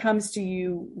 Somebody comes to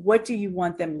you, what do you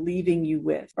want them leaving you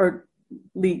with? Or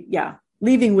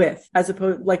leaving with, as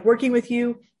opposed like working with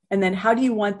you. And then how do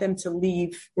you want them to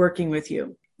leave working with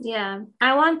you? Yeah,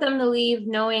 I want them to leave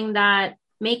knowing that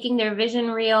making their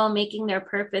vision real, making their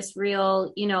purpose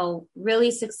real,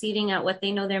 really succeeding at what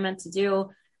they know they're meant to do,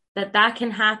 that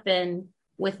can happen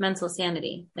with mental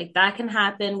sanity. Like that can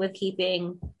happen with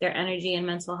keeping their energy and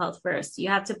mental health first. You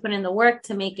have to put in the work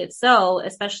to make it so,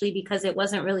 especially because it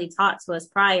wasn't really taught to us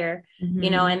prior, and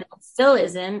it still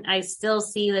isn't. I still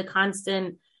see the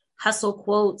constant hustle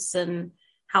quotes and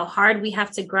how hard we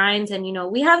have to grind. And,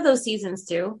 we have those seasons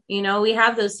too,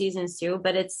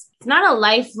 but it's not a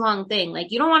lifelong thing.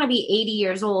 Like you don't want to be 80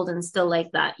 years old and still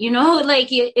like that,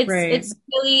 it's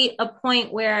really a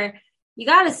point where you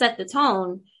got to set the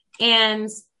tone. And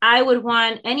I would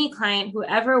want any client who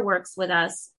ever works with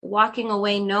us walking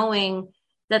away knowing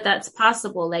that that's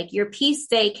possible. Like your peace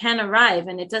day can arrive,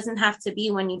 and it doesn't have to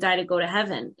be when you die to go to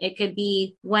heaven. It could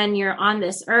be when you're on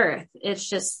this earth. It's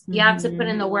just, you have to put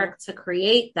in the work to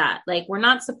create that. Like we're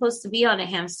not supposed to be on a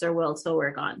hamster wheel till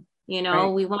we're gone. We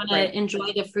want to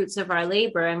enjoy the fruits of our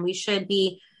labor, and we should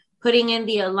be putting in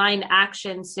the aligned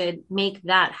action to make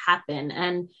that happen.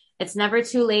 And it's never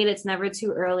too late. It's never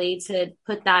too early to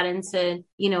put that into,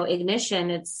 ignition.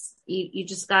 It's, you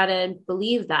just got to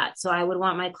believe that. So I would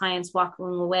want my clients walking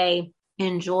away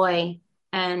in joy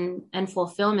and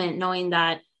fulfillment, knowing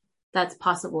that that's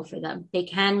possible for them. They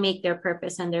can make their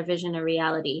purpose and their vision a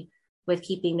reality with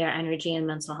keeping their energy and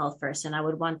mental health first. And I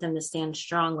would want them to stand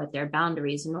strong with their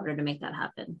boundaries in order to make that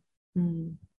happen.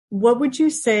 What would you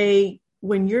say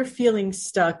when you're feeling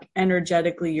stuck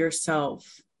energetically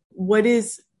yourself? What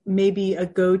is maybe a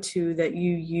go-to that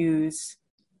you use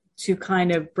to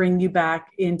kind of bring you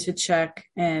back into check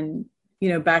and,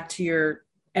 back to your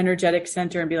energetic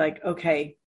center and be like,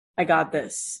 okay, I got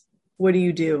this. What do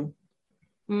you do?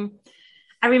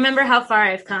 I remember how far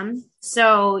I've come.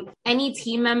 So any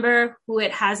team member who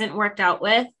it hasn't worked out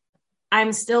with,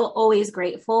 I'm still always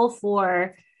grateful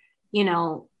for,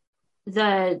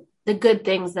 the good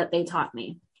things that they taught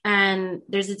me. And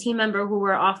there's a team member who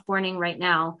we're offboarding right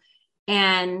now.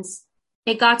 And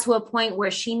it got to a point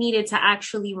where she needed to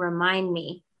actually remind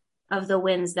me of the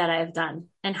wins that I've done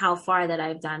and how far that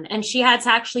I've done. And she had to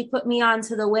actually put me on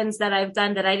to the wins that I've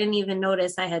done that I didn't even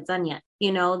notice I had done yet.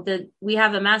 We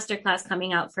have a masterclass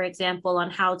coming out, for example, on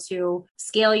how to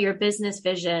scale your business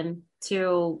vision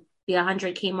to the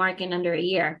 100K mark in under a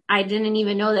year. I didn't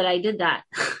even know that I did that.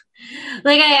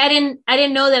 Like I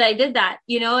didn't know that I did that,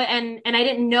 and I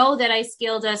didn't know that I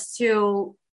scaled us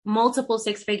to multiple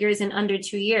six figures in under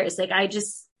 2 years. Like I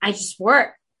just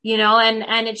work,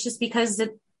 and it's just because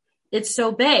it's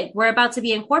so big. We're about to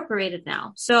be incorporated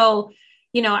now. So,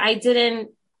 I didn't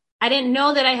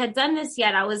know that I had done this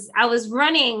yet. I was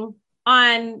running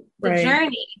on the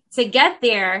journey to get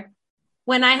there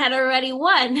when I had already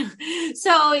won.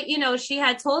 So, she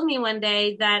had told me one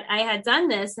day that I had done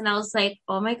this, and I was like,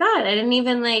 oh my God, I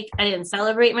didn't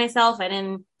celebrate myself. I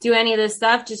didn't do any of this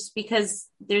stuff just because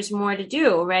there's more to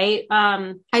do. Right.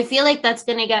 I feel like that's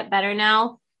going to get better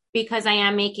now because I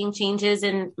am making changes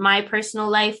in my personal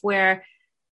life where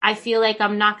I feel like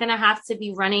I'm not going to have to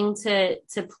be running to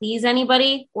please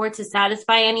anybody or to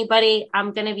satisfy anybody.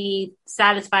 I'm going to be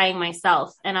satisfying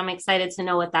myself. And I'm excited to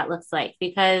know what that looks like,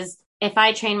 because if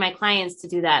I train my clients to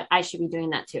do that, I should be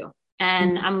doing that too.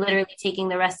 And I'm literally taking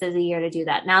the rest of the year to do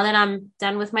that. Now that I'm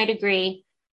done with my degree,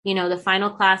 the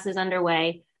final class is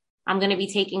underway. I'm going to be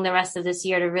taking the rest of this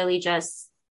year to really just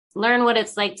learn what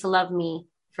it's like to love me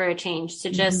for a change, to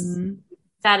just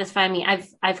satisfy me.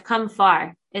 I've come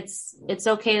far, It's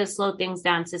okay to slow things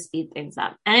down, to speed things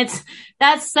up. And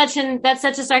that's such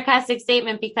a sarcastic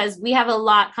statement because we have a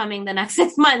lot coming the next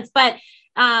 6 months, but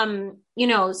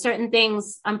certain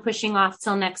things I'm pushing off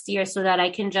till next year so that I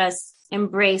can just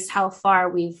embrace how far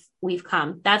we've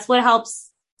come. That's what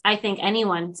helps, I think,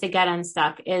 anyone to get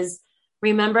unstuck is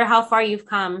remember how far you've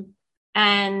come.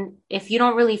 And if you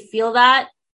don't really feel that,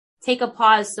 take a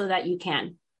pause so that you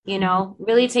can,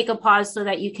 really take a pause so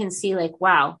that you can see like,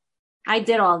 wow, I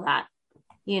did all that.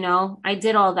 I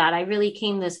did all that. I really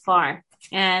came this far.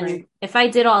 And if I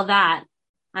did all that,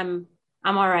 I'm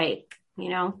all right,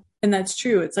 And that's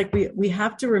true. It's like we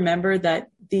have to remember that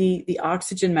the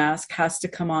oxygen mask has to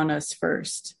come on us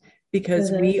first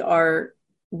because we are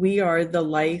the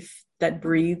life that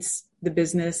breathes the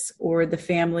business or the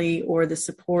family or the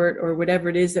support or whatever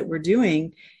it is that we're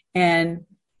doing. And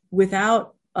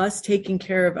without us taking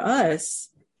care of us,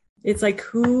 it's like,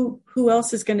 who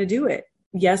else is going to do it?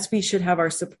 Yes, we should have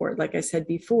our support, like I said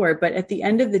before, but at the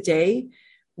end of the day,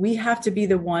 we have to be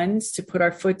the ones to put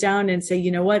our foot down and say,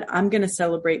 you know what, I'm going to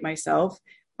celebrate myself.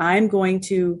 I'm going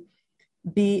to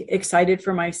be excited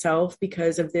for myself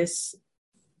because of this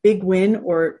big win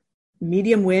or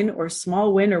medium win or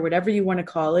small win or whatever you want to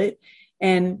call it.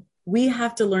 And we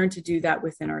have to learn to do that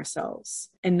within ourselves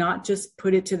and not just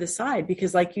put it to the side,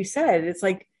 because like you said, it's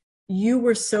like you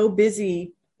were so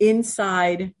busy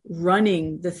inside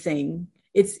running the thing.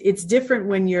 It's different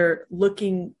when you're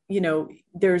looking,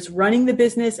 there's running the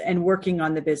business and working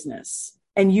on the business.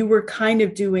 And you were kind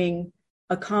of doing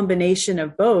a combination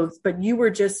of both, but you were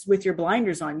just with your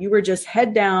blinders on. You were just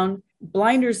head down,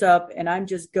 blinders up, and I'm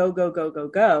just go, go, go, go,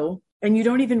 go. And you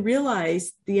don't even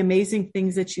realize the amazing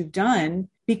things that you've done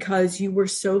because you were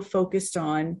so focused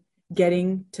on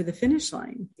getting to the finish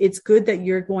line. It's good that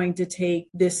you're going to take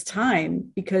this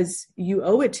time because you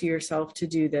owe it to yourself to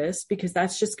do this, because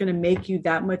that's just going to make you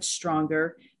that much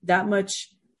stronger, that much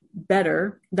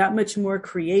better, that much more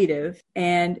creative,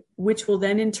 and which will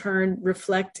then in turn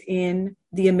reflect in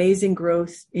the amazing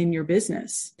growth in your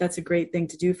business. That's a great thing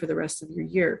to do for the rest of your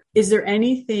year. Is there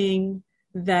anything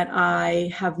that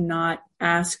I have not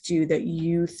asked you that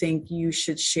you think you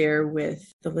should share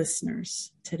with the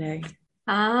listeners today?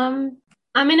 I'm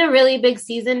in a really big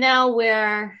season now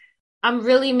where I'm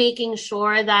really making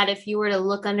sure that if you were to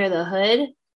look under the hood,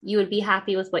 you would be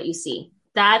happy with what you see.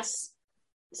 That's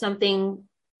something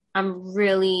I'm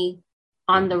really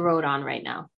on the road on right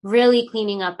now, really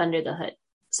cleaning up under the hood.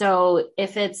 So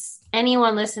if it's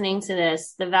anyone listening to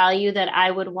this, the value that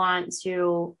I would want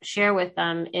to share with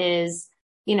them is,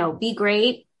 be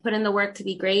great, put in the work to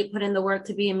be great, put in the work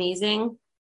to be amazing,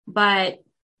 but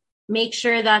make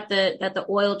sure that the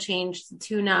oil change, to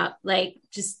tune up,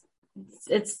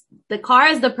 it's the car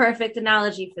is the perfect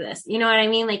analogy for this. You know what I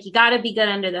mean? Like you got to be good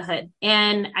under the hood.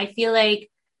 And I feel like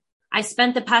I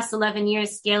spent the past 11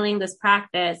 years scaling this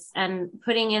practice and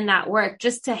putting in that work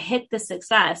just to hit the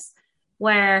success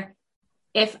where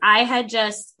if I had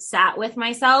just sat with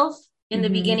myself in the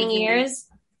beginning years,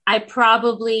 I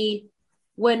probably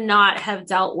would not have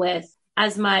dealt with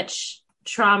as much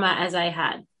trauma as I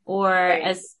had, or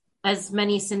as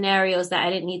many scenarios that I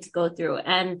didn't need to go through.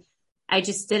 And I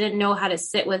just didn't know how to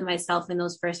sit with myself in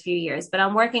those first few years. But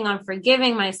I'm working on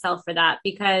forgiving myself for that,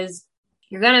 because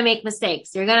you're going to make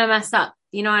mistakes. You're going to mess up.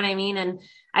 You know what I mean? And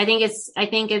I think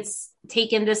it's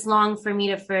taken this long for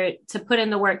me to put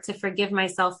in the work to forgive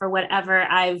myself for whatever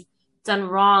I've done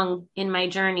wrong in my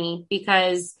journey,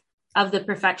 because of the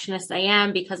perfectionist I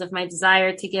am, because of my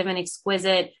desire to give an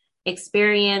exquisite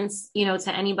experience,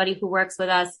 to anybody who works with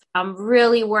us. I'm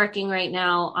really working right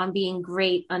now on being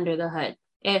great under the hood.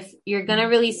 If you're going to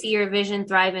really see your vision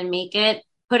thrive and make it,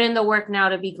 put in the work now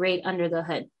to be great under the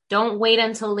hood. Don't wait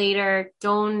until later.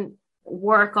 Don't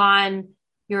work on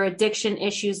your addiction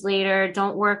issues later.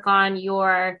 Don't work on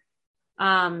your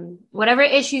whatever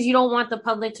issues you don't want the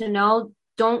public to know.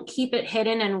 Don't keep it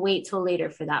hidden and wait till later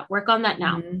for that. Work on that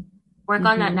now. Work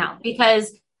on that now,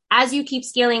 because as you keep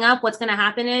scaling up, what's going to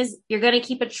happen is you're going to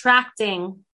keep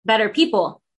attracting better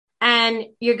people, and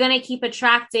you're going to keep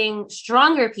attracting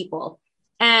stronger people.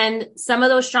 And some of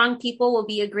those strong people will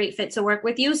be a great fit to work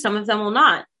with you. Some of them will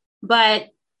not, but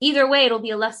either way, it'll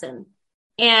be a lesson.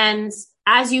 And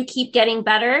as you keep getting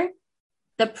better,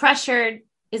 the pressure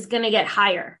is going to get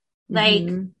higher. Like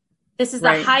this is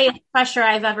the highest pressure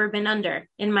I've ever been under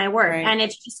in my work. And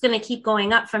it's just going to keep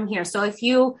going up from here. So if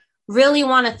you really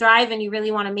want to thrive and you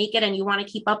really want to make it and you want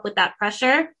to keep up with that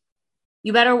pressure,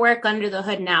 you better work under the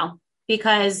hood now,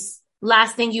 because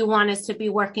last thing you want is to be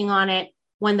working on it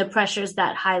when the pressure's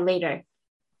that high later.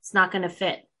 It's not going to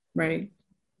fit. Right.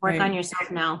 Work on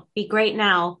yourself now. Be great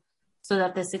now so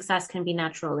that the success can be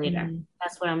natural later.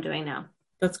 That's what I'm doing now.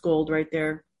 That's gold right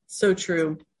there. So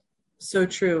true. So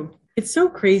true. It's so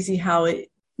crazy how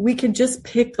we can just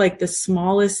pick like the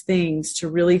smallest things to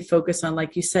really focus on,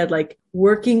 like you said, like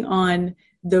working on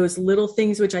those little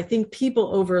things, which I think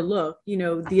people overlook,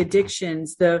 the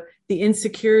addictions, the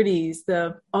insecurities,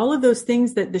 all of those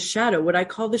things that what I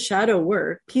call the shadow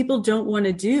work, people don't want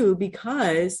to do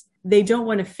because they don't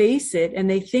want to face it. And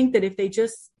they think that if they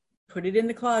just put it in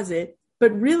the closet,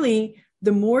 but really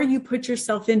the more you put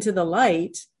yourself into the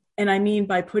light, and I mean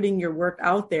by putting your work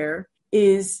out there,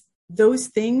 is those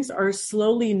things are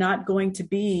slowly not going to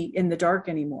be in the dark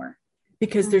anymore,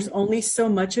 because there's only so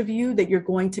much of you that you're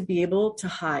going to be able to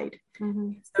hide.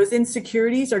 Those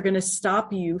insecurities are going to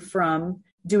stop you from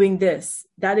doing this.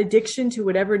 That addiction to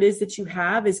whatever it is that you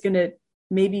have is going to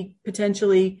maybe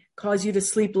potentially cause you to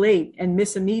sleep late and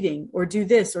miss a meeting, or do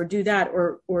this or do that,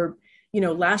 or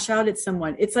lash out at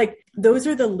someone. It's like, those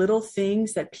are the little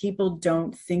things that people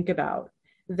don't think about,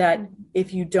 that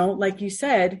if you don't, like you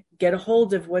said, get a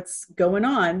hold of what's going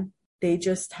on, they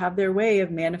just have their way of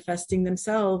manifesting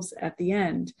themselves at the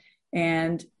end.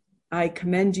 And I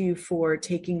commend you for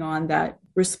taking on that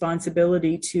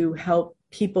responsibility to help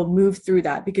people move through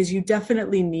that, because you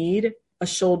definitely need a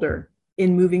shoulder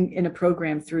in moving in a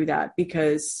program through that,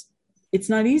 because it's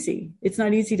not easy. It's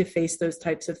not easy to face those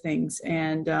types of things,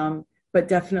 but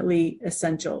definitely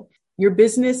essential. Your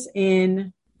business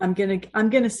in, I'm going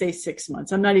to say 6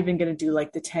 months. I'm not even going to do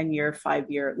like the 10-year,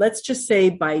 5-year. Let's just say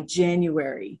by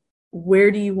January,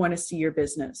 where do you want to see your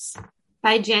business?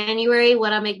 By January,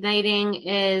 what I'm igniting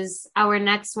is our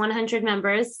next 100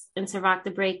 members into Rock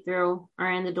the Breakthrough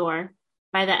are in the door.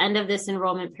 By the end of this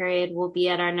enrollment period, we'll be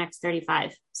at our next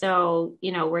 35. So,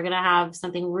 we're going to have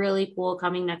something really cool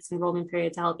coming next enrollment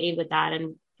period to help aid with that.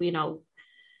 And,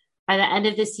 by the end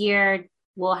of this year,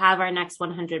 we'll have our next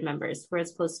 100 members. We're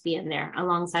supposed to be in there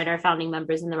alongside our founding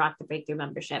members in the Rock the Breakthrough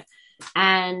membership.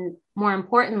 And more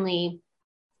importantly,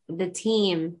 the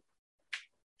team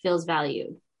feels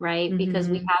valued, right? Because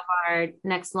we have our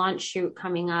next launch shoot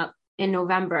coming up in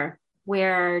November,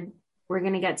 where we're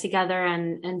going to get together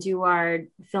and do our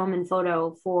film and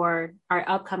photo for our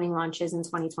upcoming launches in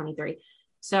 2023.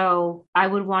 So I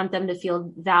would want them to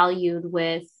feel valued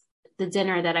with the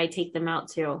dinner that I take them out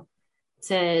to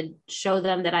show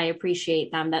them that I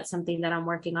appreciate them. That's something that I'm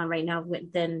working on right now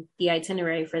within the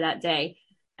itinerary for that day.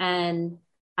 And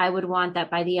I would want that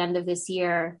by the end of this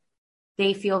year,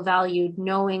 they feel valued,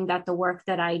 knowing that the work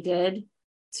that I did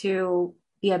to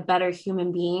be a better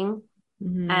human being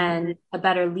and a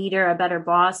better leader, a better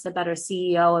boss, a better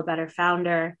CEO, a better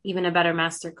founder, even a better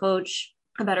master coach,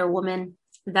 a better woman,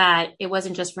 that it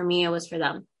wasn't just for me, it was for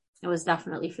them. It was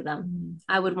definitely for them.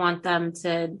 I would want them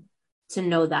to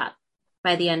know that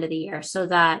by the end of the year, so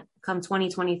that come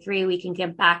 2023, we can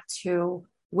get back to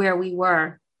where we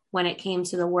were when it came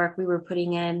to the work we were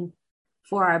putting in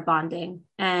for our bonding.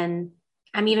 And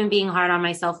I'm even being hard on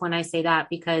myself when I say that,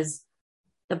 because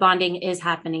the bonding is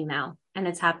happening now, and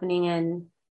it's happening in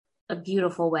a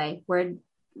beautiful way. We're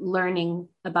learning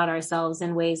about ourselves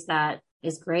in ways that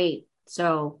is great.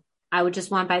 So I would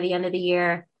just want by the end of the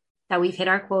year that we've hit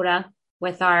our quota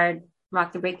with our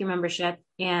Rock the Breakthrough membership,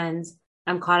 and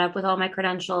I'm caught up with all my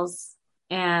credentials,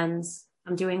 and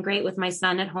I'm doing great with my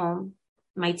son at home.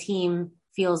 My team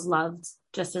feels loved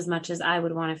just as much as I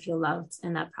would want to feel loved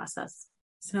in that process.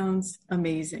 Sounds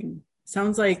amazing.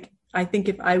 Sounds like, I think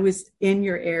if I was in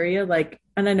your area,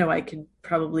 and I know I could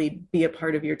probably be a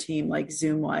part of your team, like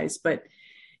Zoom wise, but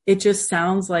it just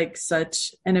sounds like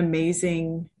such an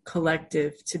amazing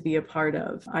collective to be a part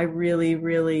of. I really,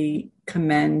 really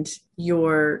commend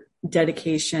your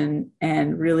dedication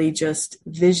and really just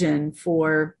vision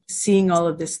for seeing all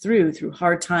of this through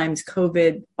hard times,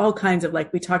 COVID, all kinds of,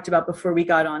 like we talked about before we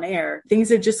got on air. Things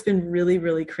have just been really,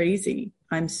 really crazy.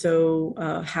 I'm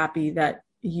so happy that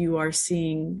you are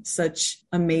seeing such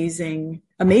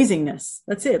amazingness.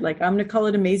 That's it. Like, I'm going to call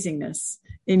it amazingness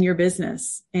in your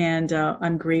business. And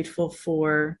I'm grateful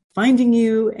for finding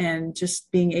you and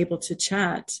just being able to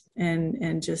chat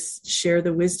and just share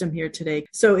the wisdom here today.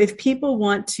 So if people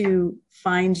want to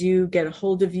find you, get a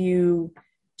hold of you,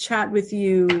 chat with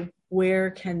you, where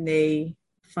can they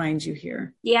find you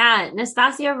here? Yeah,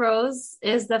 Nastasia Rose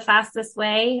is the fastest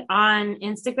way on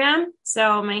Instagram.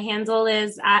 So my handle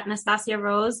is at Nastasia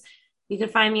Rose. You can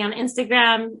find me on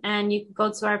Instagram, and you can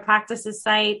go to our practices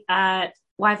site at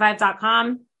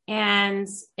y5.com. And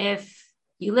if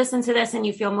you listen to this and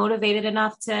you feel motivated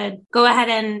enough to go ahead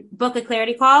and book a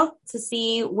clarity call to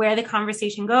see where the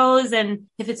conversation goes. And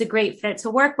if it's a great fit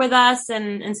to work with us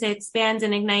and to expand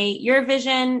and ignite your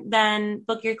vision, then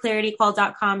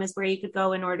bookyourclaritycall.com is where you could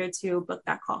go in order to book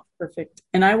that call. Perfect.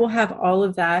 And I will have all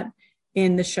of that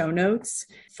in the show notes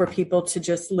for people to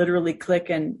just literally click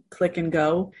and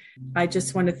go. I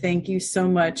just want to thank you so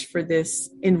much for this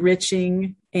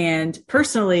enriching, and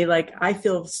personally, like, I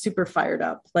feel super fired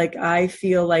up. Like, I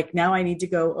feel like now I need to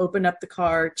go open up the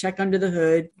car, check under the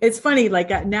hood. It's funny, like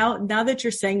now that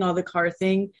you're saying all the car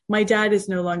thing, my dad is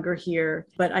no longer here,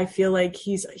 but I feel like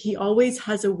he always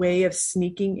has a way of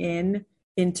sneaking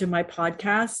into my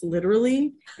podcast,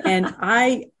 literally. And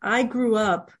I grew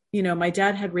up, my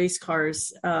dad had race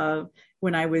cars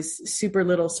when I was super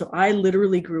little. So I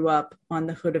literally grew up on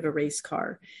the hood of a race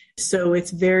car. So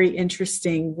it's very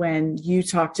interesting when you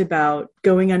talked about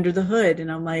going under the hood,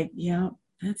 and I'm like, yeah,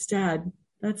 that's dad.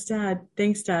 That's dad.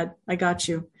 Thanks, Dad. I got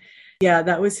you. Yeah,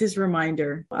 that was his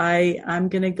reminder. I'm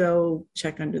going to go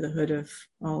check under the hood of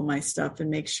all my stuff and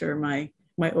make sure my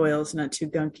oil's not too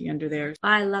gunky under there.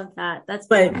 I love that. That's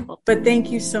beautiful. But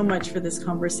thank you so much for this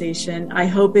conversation. I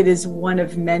hope it is one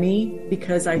of many,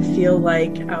 because I feel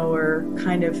like our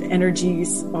kind of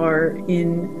energies are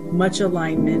in much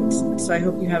alignment. So I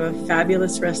hope you have a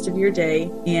fabulous rest of your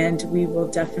day, and we will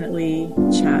definitely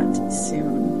chat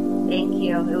soon. Thank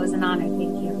you. It was an honor.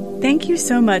 Thank you. Thank you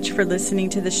so much for listening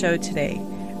to the show today.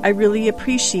 I really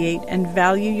appreciate and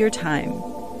value your time.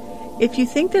 If you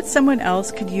think that someone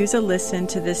else could use a listen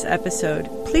to this episode,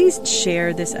 please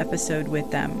share this episode with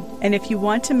them. And if you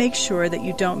want to make sure that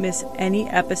you don't miss any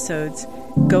episodes,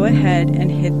 go ahead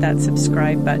and hit that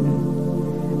subscribe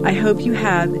button. I hope you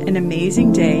have an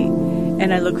amazing day,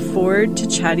 and I look forward to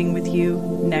chatting with you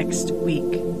next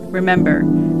week. Remember,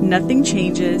 nothing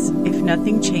changes if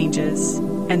nothing changes,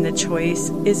 and the choice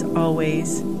is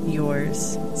always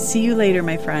yours. See you later,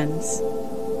 my friends.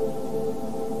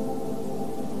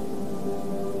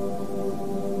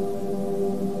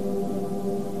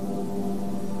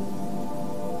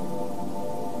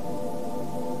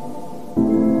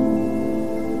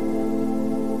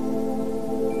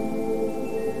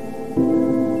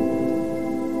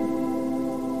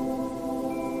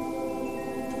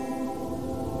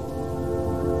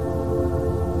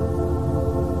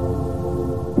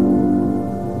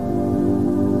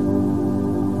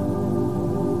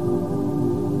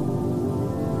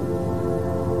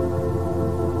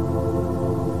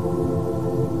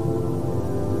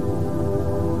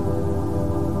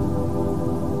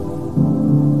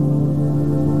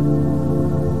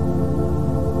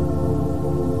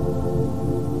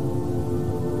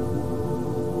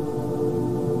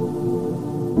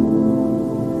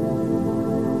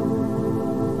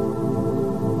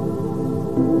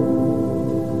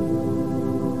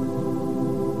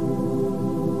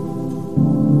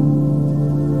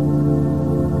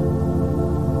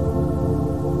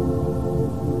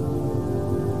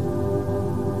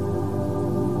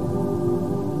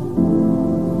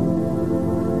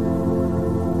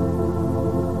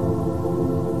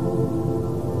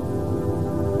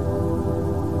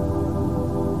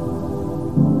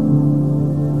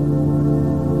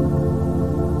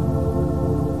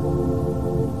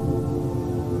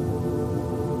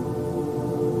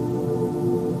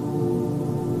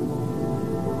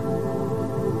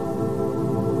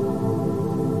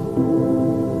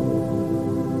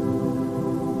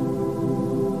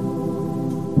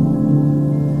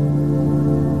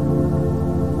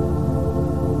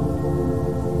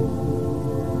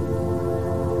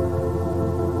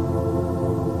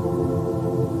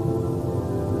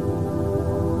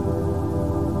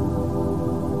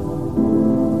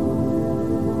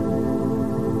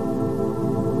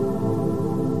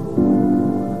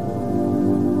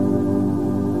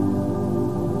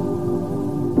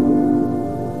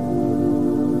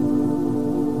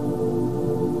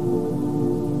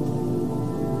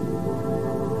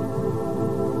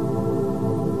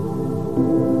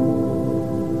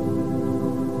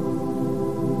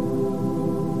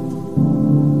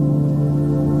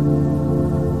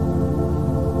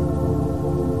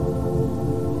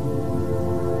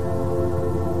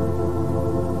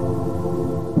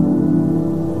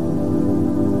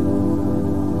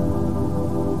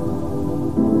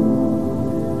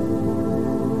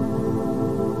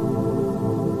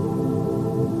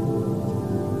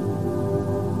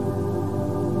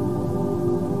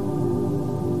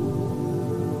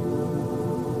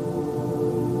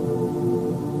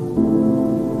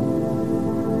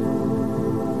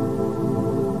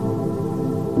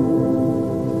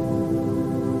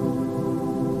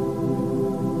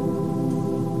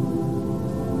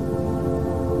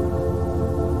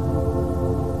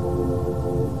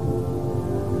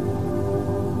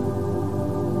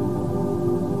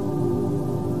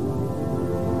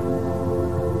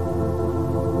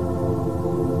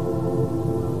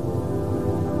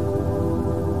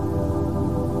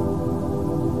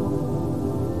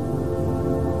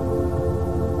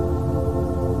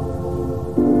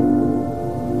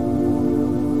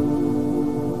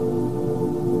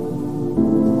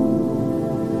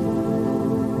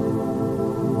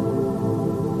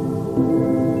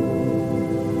 you.